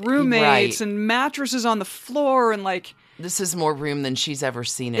 4 roommates and mattresses on the floor and like... This is more room than she's ever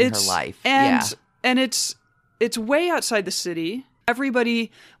seen in her life. And it's way outside the city.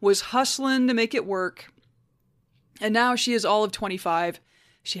 Everybody was hustling to make it work. And now she is all of 25.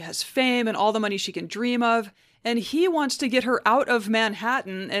 She has fame and all the money she can dream of. And he wants to get her out of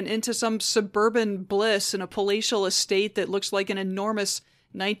Manhattan and into some suburban bliss in a palatial estate that looks like an enormous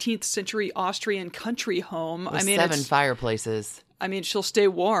 19th century Austrian country home. With 7 fireplaces. I mean, she'll stay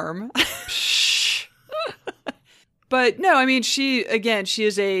warm. But no, I mean, she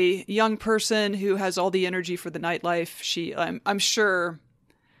is a young person who has all the energy for the nightlife. I'm sure,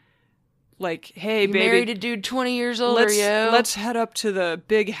 like, hey, baby, married a dude 20 years older, let's head up to the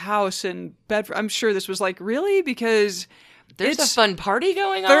big house in Bedford. I'm sure this was like, really? Because there's a fun party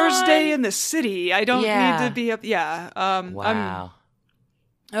going on. Thursday in the city. I don't need to be up. Yeah. Wow.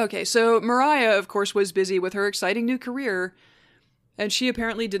 Okay, so Mariah, of course, was busy with her exciting new career, and she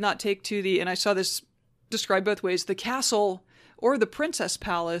apparently did not take to and I saw this described both ways, the castle or the princess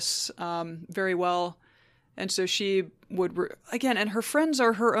palace very well. And so she would, again, and her friends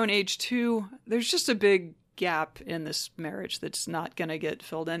are her own age too. There's just a big gap in this marriage that's not going to get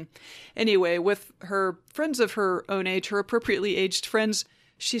filled in. Anyway, with her friends of her own age, her appropriately aged friends,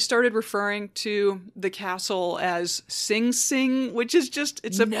 she started referring to the castle as Sing Sing, which is just,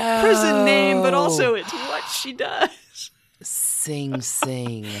 it's a prison name, but also it's what she does. Sing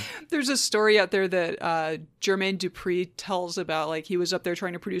Sing. There's a story out there that Jermaine Dupri tells about, like, he was up there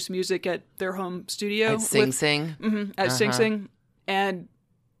trying to produce music at their home studio. At Sing Sing? Mm-hmm, at Sing Sing. And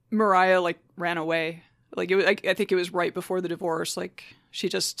Mariah, like, ran away. Like, it was, I think it was right before the divorce. Like, she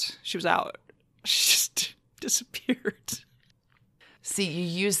was out. She just disappeared. See, you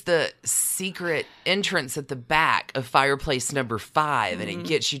use the secret entrance at the back of fireplace number 5, and it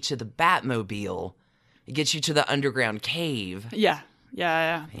gets you to the Batmobile. It gets you to the underground cave. Yeah.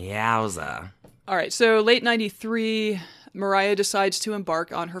 Yowza. All right, so late 93, Mariah decides to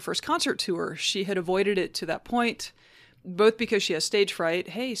embark on her first concert tour. She had avoided it to that point, both because she has stage fright,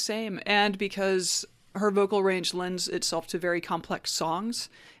 hey, same, and because her vocal range lends itself to very complex songs,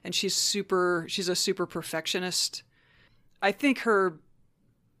 and she's a super perfectionist. I think her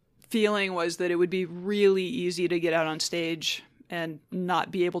feeling was that it would be really easy to get out on stage and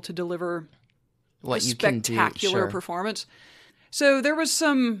not be able to deliver what a you can do, spectacular performance. So there was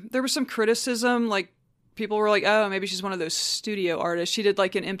some criticism, like people were like, oh, maybe she's one of those studio artists. She did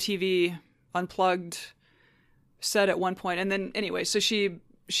like an MTV Unplugged set at one point. And then anyway, so she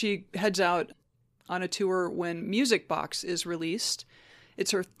heads out on a tour when Music Box is released.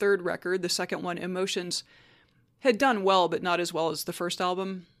 It's her 3rd record. The second one, Emotions, had done well, but not as well as the first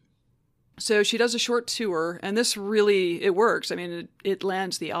album. So she does a short tour, and this really, it works. I mean, it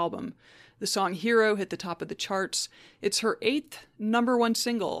lands the album. The song Hero hit the top of the charts. It's her 8th number 1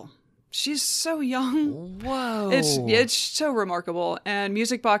 single. She's so young. Whoa. It's so remarkable. And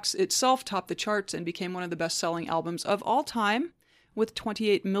Music Box itself topped the charts and became one of the best-selling albums of all time, with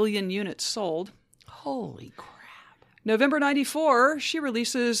 28 million units sold. Holy crap. November 94, she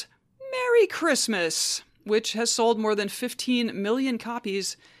releases Merry Christmas, which has sold more than 15 million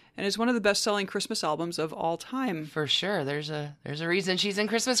copies and is one of the best-selling Christmas albums of all time. For sure. There's a reason she's in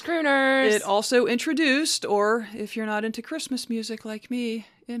Christmas Crooners. It also introduced, or if you're not into Christmas music like me,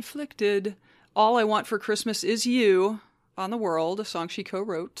 inflicted All I Want for Christmas Is You on the World, a song she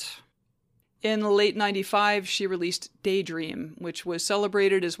co-wrote. In the late 95, she released Daydream, which was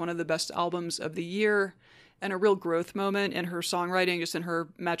celebrated as one of the best albums of the year and a real growth moment in her songwriting, just in her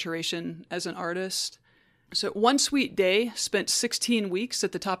maturation as an artist. So One Sweet Day spent 16 weeks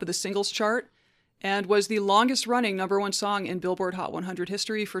at the top of the singles chart and was the longest running number 1 song in Billboard Hot 100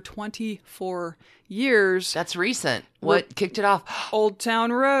 history for 24 years. That's recent. What kicked it off? Old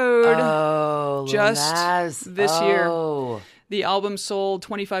Town Road. Oh, just this year. The album sold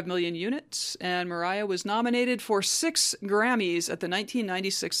 25 million units, and Mariah was nominated for 6 Grammys at the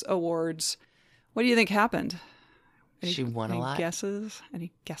 1996 awards. What do you think happened? She won a lot.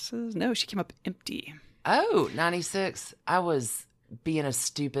 Any guesses? No, she came up empty. Oh, 96. I was being a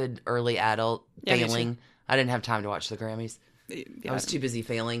stupid early adult, failing. I didn't have time to watch the Grammys. Yeah, I was too busy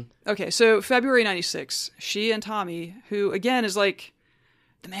failing. Okay, so February 96, she and Tommy, who again is like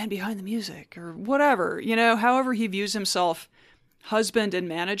the man behind the music or whatever, however he views himself, husband and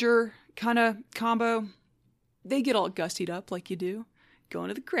manager kind of combo. They get all gussied up like you do, going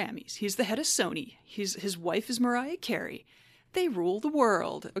to the Grammys. He's the head of Sony. His wife is Mariah Carey. They rule the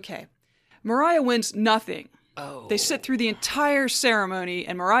world. Okay. Mariah wins nothing. Oh. They sit through the entire ceremony,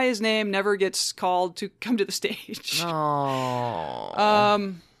 and Mariah's name never gets called to come to the stage.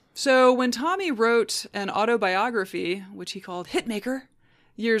 Oh. So when Tommy wrote an autobiography, which he called Hitmaker,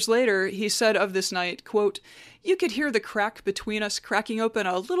 years later, he said of this night, quote, "You could hear the crack between us cracking open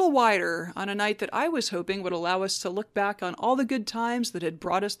a little wider on a night that I was hoping would allow us to look back on all the good times that had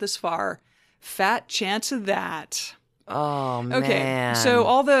brought us this far. Fat chance of that." Oh, man. Okay,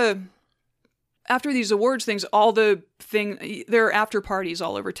 so after these awards things, there are after parties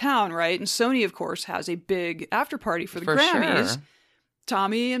all over town, right? And Sony, of course, has a big after party for the Grammys. Sure.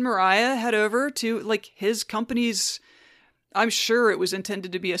 Tommy and Mariah head over to, like, his company's, I'm sure it was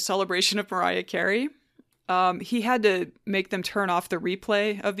intended to be a celebration of Mariah Carey. He had to make them turn off the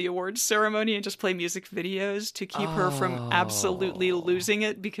replay of the awards ceremony and just play music videos to keep her from absolutely losing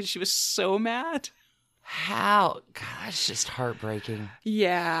it because she was so mad. How? Gosh, just heartbreaking.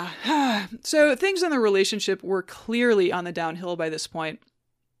 Yeah. So things in the relationship were clearly on the downhill by this point.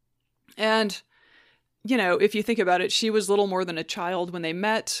 And, you know, if you think about it, she was little more than a child when they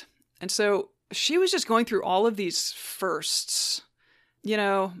met. And so she was just going through all of these firsts, you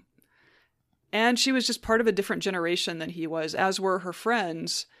know, and she was just part of a different generation than he was, as were her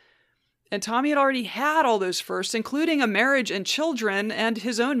friends. And Tommy had already had all those firsts, including a marriage and children and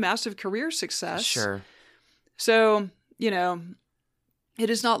his own massive career success. Sure. So, you know,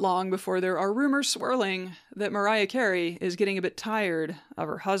 it is not long before there are rumors swirling that Mariah Carey is getting a bit tired of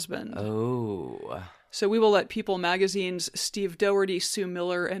her husband. Oh. So we will let People magazine's Steve Doherty, Sue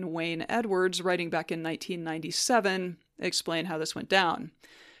Miller, and Wayne Edwards, writing back in 1997, explain how this went down.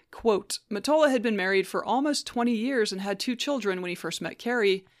 Quote, "Mattola had been married for almost 20 years and had 2 children when he first met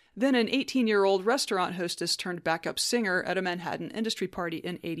Carey, then an 18-year-old restaurant hostess turned backup singer at a Manhattan industry party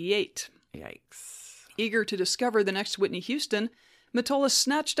in '88. Yikes. Eager to discover the next Whitney Houston, Mattola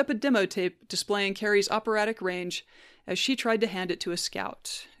snatched up a demo tape displaying Carey's operatic range as she tried to hand it to a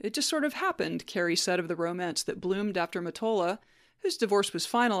scout. It just sort of happened, Carey said of the romance that bloomed after Mattola, whose divorce was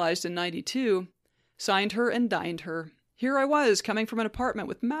finalized in '92, signed her and dined her. Here I was, coming from an apartment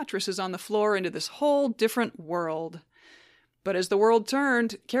with mattresses on the floor into this whole different world. But as the world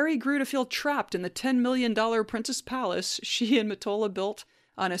turned, Carey grew to feel trapped in the $10 million Princess Palace she and Mattola built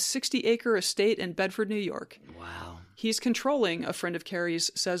on a 60-acre estate in Bedford, New York. Wow. He's controlling, a friend of Carey's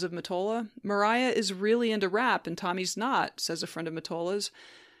says of Mattola. Mariah is really into rap and Tommy's not, says a friend of Mattola's.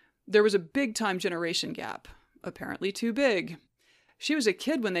 There was a big-time generation gap. Apparently too big. She was a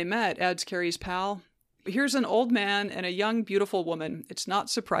kid when they met, adds Carey's pal. Here's an old man and a young, beautiful woman. It's not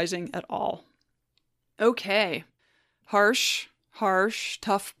surprising at all. Okay. Harsh,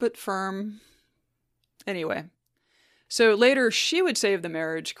 tough but firm. Anyway. So later, she would say of the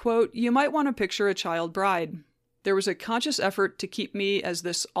marriage, quote, "You might want to picture a child bride. There was a conscious effort to keep me as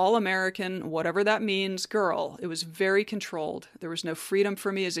this all-American, whatever that means, girl. It was very controlled. There was no freedom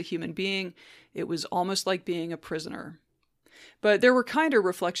for me as a human being. It was almost like being a prisoner." But there were kinder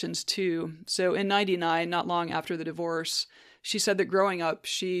reflections, too. So in '99, not long after the divorce, she said that growing up,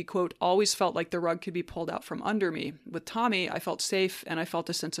 she, quote, "always felt like the rug could be pulled out from under me. With Tommy, I felt safe and I felt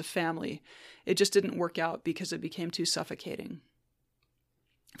a sense of family. It just didn't work out because it became too suffocating."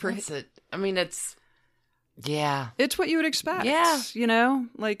 Yeah. It's what you would expect. Yeah. You know,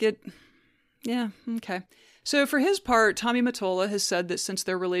 like it. Yeah. Okay. So for his part, Tommy Mattola has said that since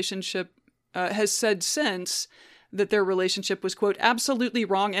their relationship, that their relationship was, quote, "absolutely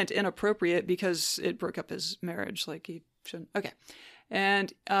wrong and inappropriate because it broke up his marriage." Like he shouldn't. Okay.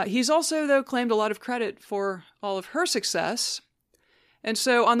 And he's also, though, claimed a lot of credit for all of her success. And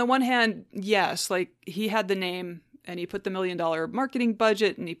so on the one hand, yes, like he had the name and he put the $1 million marketing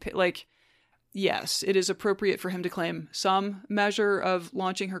budget and yes, it is appropriate for him to claim some measure of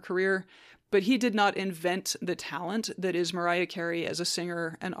launching her career, but he did not invent the talent that is Mariah Carey as a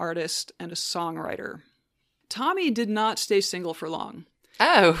singer, an artist, and a songwriter. Tommy did not stay single for long.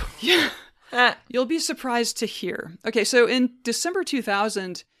 Oh. Yeah. You'll be surprised to hear. Okay, so in December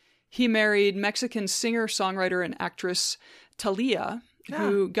 2000, he married Mexican singer, songwriter, and actress Thalia,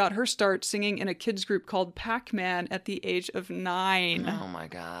 who got her start singing in a kids group called Pac-Man at the age of 9. Oh my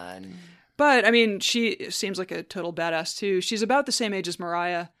God. But, I mean, she seems like a total badass, too. She's about the same age as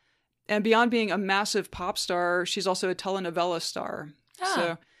Mariah. And beyond being a massive pop star, she's also a telenovela star.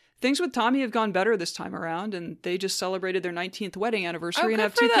 So things with Tommy have gone better this time around, and they just celebrated their 19th wedding anniversary and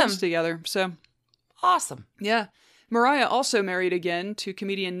have 2 kids together. So awesome. Yeah. Mariah also married again to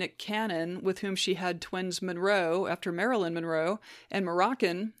comedian Nick Cannon, with whom she had twins Monroe after Marilyn Monroe, and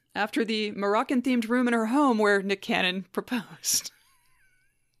Moroccan after the Moroccan-themed room in her home where Nick Cannon proposed.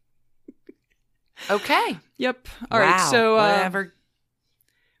 Okay. Yep. All right. So whatever.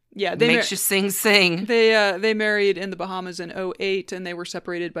 Yeah, makes you sing. They married in the Bahamas in 2008, and they were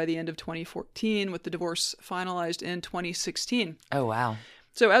separated by the end of 2014, with the divorce finalized in 2016. Oh, wow.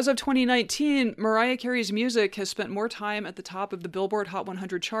 So as of 2019, Mariah Carey's music has spent more time at the top of the Billboard Hot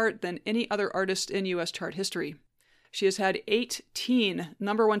 100 chart than any other artist in U.S. chart history. She has had 18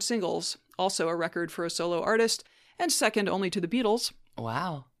 number one singles, also a record for a solo artist, and second only to the Beatles.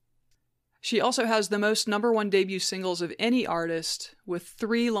 Wow. She also has the most number one debut singles of any artist, with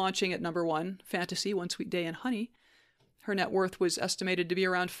 3 launching at number one: Fantasy, One Sweet Day, and Honey. Her net worth was estimated to be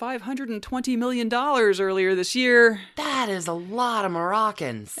around $520 million earlier this year. That is a lot of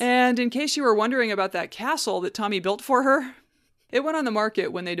Moroccans. And in case you were wondering about that castle that Tommy built for her, it went on the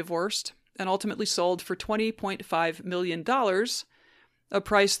market when they divorced and ultimately sold for $20.5 million, a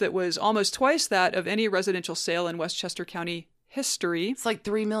price that was almost twice that of any residential sale in Westchester County history. It's like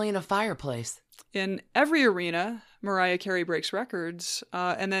 $3 million a fireplace. In every arena, Mariah Carey breaks records.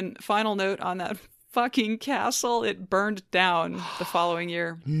 And then, final note on that fucking castle, it burned down the following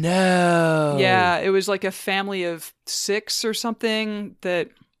year. No. Yeah, it was like a family of 6 or something that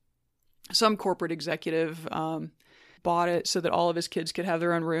some corporate executive bought it so that all of his kids could have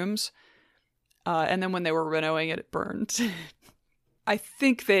their own rooms. And then when they were renovating it, it burned. I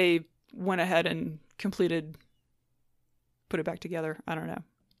think they went ahead and put it back together. I don't know.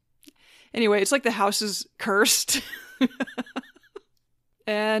 Anyway, it's like the house is cursed.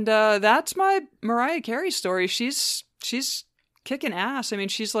 And that's my Mariah Carey story. She's kicking ass. I mean,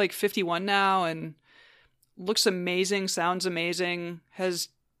 she's like 51 now and looks amazing, sounds amazing, has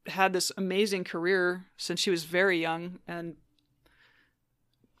had this amazing career since she was very young, and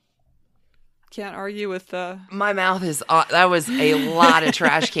can't argue with My mouth is that was a lot of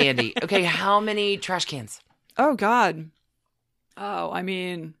trash candy. Okay, how many trash cans? Oh God. Oh, I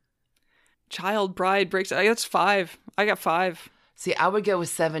mean, child bride breaks. That's 5. I got 5. See, I would go with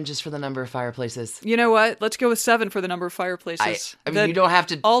 7 just for the number of fireplaces. You know what? Let's go with 7 for the number of fireplaces. I mean, you don't have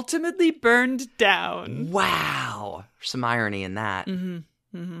to ultimately burned down. Wow, some irony in that.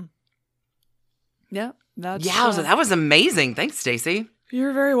 Mm-hmm. Mm-hmm. Yeah, that's that was amazing. Thanks, Stacey.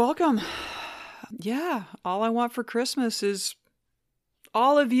 You're very welcome. Yeah, all I want for Christmas is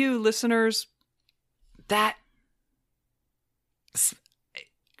all of you listeners. That.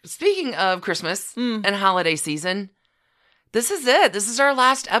 Speaking of Christmas and holiday season, this is it. This is our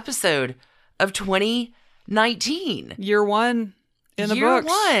last episode of 2019. Year 1 in the books. Year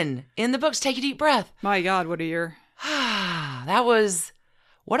 1 in the books. Take a deep breath. My God, what a year.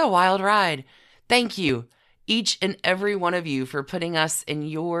 What a wild ride. Thank you, each and every one of you, for putting us in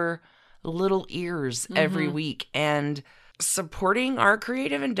your little ears every week and supporting our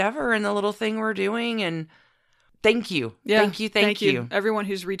creative endeavor and the little thing we're doing. And thank you. Yeah, thank you. Everyone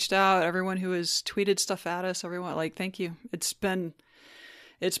who's reached out, everyone who has tweeted stuff at us, everyone, thank you. It's been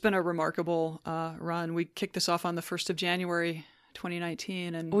a remarkable run. We kicked this off on the 1st of January,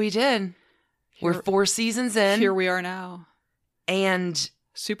 2019. And we did. We're 4 seasons in. Here we are now. And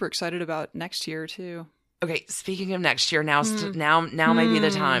super excited about next year, too. Okay, speaking of next year, now may be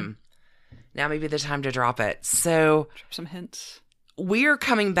the time. Now may be the time to drop it. So, drop some hints. We're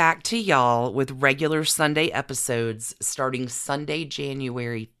coming back to y'all with regular Sunday episodes starting Sunday,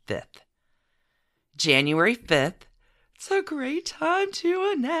 January 5th. January 5th, it's a great time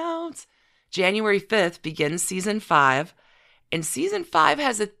to announce. January 5th begins season 5, and season 5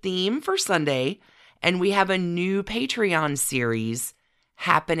 has a theme for Sunday, and we have a new Patreon series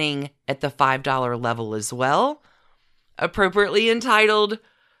happening at the $5 level as well, appropriately entitled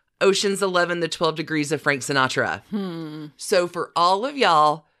Ocean's 11, The 12 Degrees of Frank Sinatra. So for all of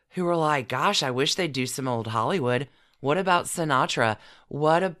y'all who are like, gosh, I wish they'd do some old Hollywood. What about Sinatra?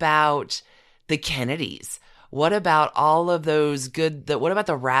 What about the Kennedys? What about all of those what about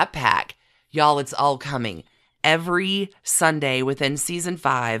the Rat Pack? Y'all, it's all coming. Every Sunday within season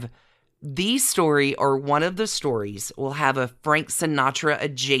 5, the story or one of the stories will have a Frank Sinatra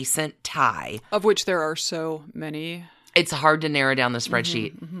adjacent tie. Of which there are so many. It's hard to narrow down the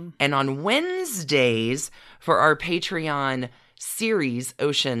spreadsheet. And on Wednesdays for our Patreon series,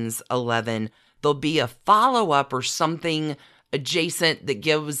 Ocean's 11, there'll be a follow-up or something adjacent that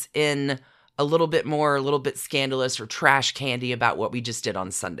gives in a little bit scandalous or trash candy about what we just did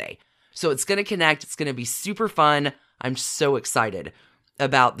on Sunday. So it's going to connect. It's going to be super fun. I'm so excited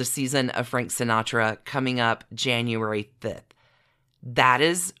about the season of Frank Sinatra coming up January 5th. That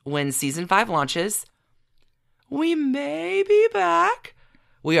is when season 5 launches. we may be back.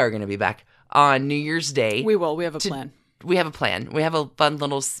 We are going to be back on New Year's Day. We will. We have a plan. We have a plan. We have a fun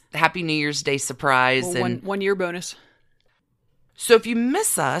little Happy New Year's Day surprise. Well, and one year bonus. So if you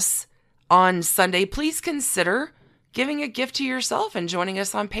miss us on Sunday, please consider giving a gift to yourself and joining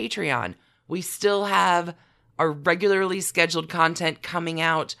us on Patreon. We still have our regularly scheduled content coming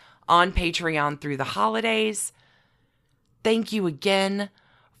out on Patreon through the holidays. Thank you again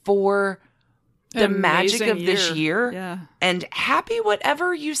for the magic of this year. Yeah. And happy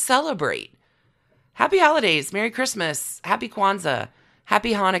whatever you celebrate. Happy holidays. Merry Christmas. Happy Kwanzaa.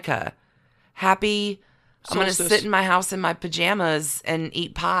 Happy Hanukkah. Happy... I'm going to sit in my house in my pajamas and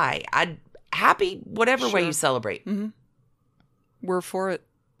eat pie. Happy whatever way you celebrate. Mm-hmm. We're for it.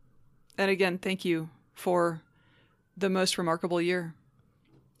 And again, thank you for the most remarkable year.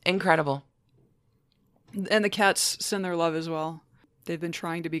 Incredible. And the cats send their love as well. They've been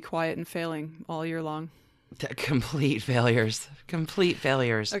trying to be quiet and failing all year long. Complete failures. Complete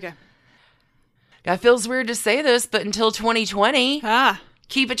failures. Okay. It feels weird to say this, but until 2020...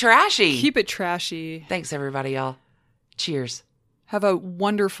 Keep it trashy. Keep it trashy. Thanks, everybody, y'all. Cheers. Have a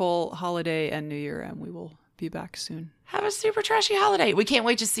wonderful holiday and New Year, and we will be back soon. Have a super trashy holiday. We can't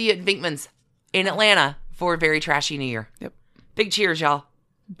wait to see you at Vinkman's in Atlanta for a very trashy New Year. Yep. Big cheers, y'all.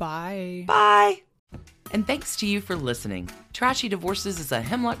 Bye. Bye. And thanks to you for listening. Trashy Divorces is a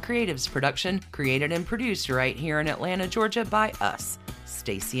Hemlock Creatives production, created and produced right here in Atlanta, Georgia by us,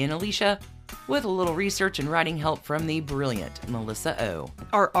 Stacy and Alicia, with a little research and writing help from the brilliant Melissa O.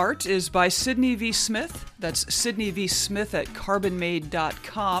 Our art is by Sydney V. Smith. That's Sydney V. Smith at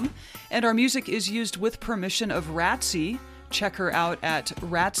carbonmade.com. And our music is used with permission of Ratsy. Check her out at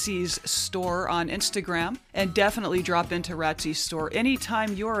Ratsy's store on Instagram. And definitely drop into Ratsy's store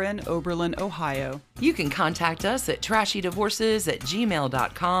anytime you're in Oberlin, Ohio. You can contact us at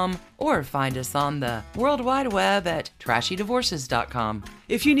trashydivorces@gmail.com or find us on the World Wide Web at trashydivorces.com.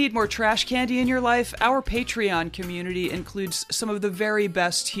 If you need more trash candy in your life, our Patreon community includes some of the very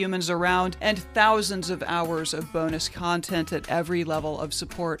best humans around and thousands of hours of bonus content at every level of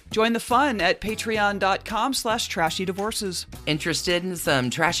support. Join the fun at patreon.com/trashydivorces. Interested in some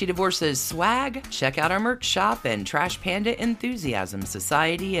Trashy Divorces swag? Check out our merch shop and Trash Panda Enthusiasm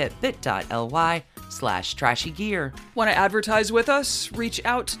Society at bit.ly/trashygear. Want to advertise with us? Reach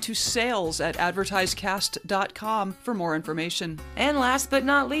out to sales@advertisecast.com for more information. And last but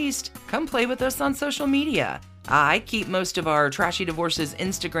not least, come play with us on social media. I keep most of our Trashy Divorces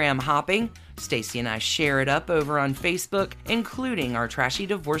Instagram hopping. Stacy and I share it up over on Facebook, including our Trashy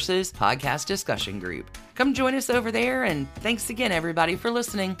Divorces podcast discussion group. Come join us over there, and thanks again, everybody, for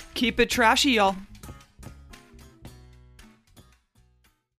listening. Keep it trashy, y'all.